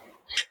on it?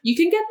 You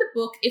can get the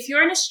book if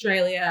you're in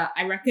Australia.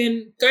 I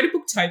reckon go to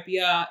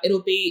Booktopia.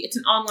 It's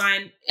an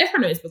online.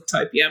 Everyone knows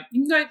Booktopia.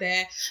 You can go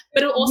there,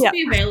 but it'll also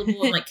be available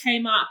on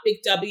Kmart,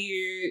 Big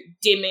W,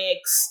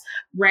 Dymocks,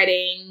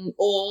 Reading,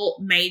 all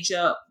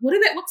major.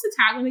 What's the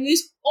tagline they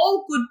use?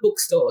 All good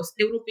bookstores.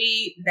 It will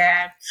be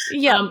there.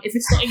 Yeah. If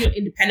it's not in your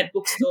independent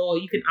bookstore,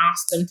 you can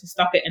ask them to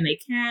stock it, and they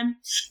can.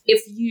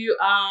 If you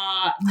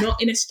are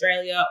not in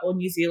Australia or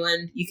New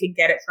Zealand, you can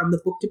get it from the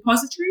Book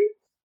Depository.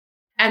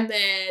 And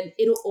then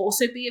it'll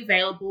also be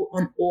available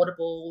on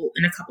Audible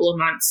in a couple of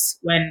months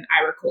when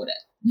I record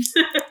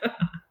it.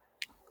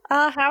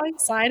 How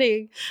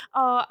exciting.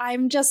 Oh,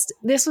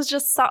 this was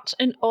just such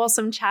an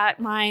awesome chat.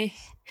 My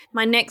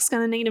My neck's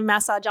going to need a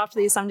massage after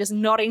this. I'm just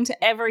nodding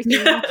to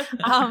everything.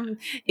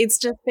 It's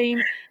just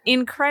been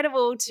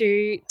incredible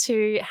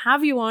to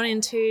have you on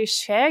and to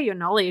share your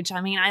knowledge.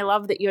 I mean, I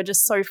love that you're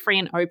just so free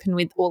and open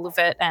with all of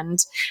it. And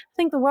I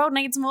think the world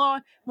needs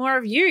more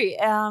of you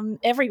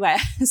everywhere.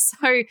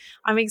 So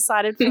I'm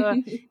excited for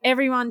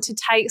everyone to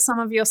take some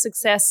of your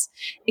success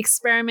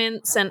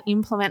experiments and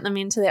implement them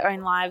into their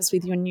own lives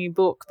with your new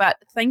book. But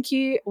thank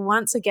you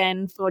once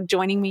again for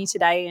joining me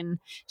today and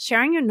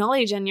sharing your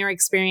knowledge and your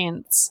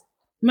experience.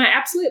 My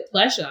absolute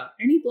pleasure.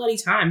 Any bloody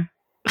time.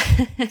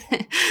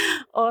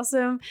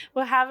 Awesome.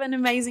 Well, have an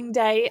amazing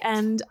day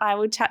and I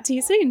will chat to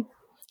you soon.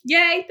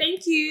 Yay.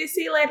 Thank you.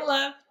 See you later,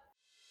 love.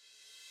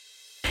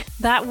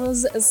 That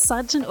was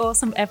such an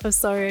awesome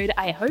episode.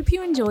 I hope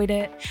you enjoyed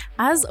it.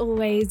 As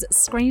always,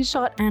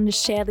 screenshot and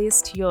share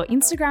this to your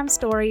Instagram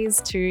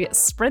stories to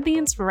spread the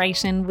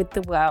inspiration with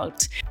the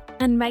world.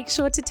 And make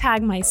sure to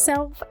tag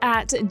myself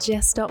at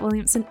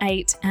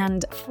Jess.Williamson8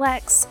 and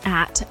Flex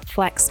at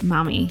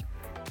FlexMummy.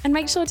 And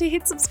make sure to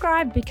hit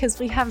subscribe because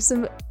we have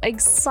some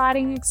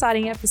exciting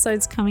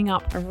episodes coming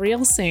up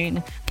real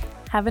soon.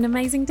 Have an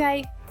amazing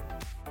day.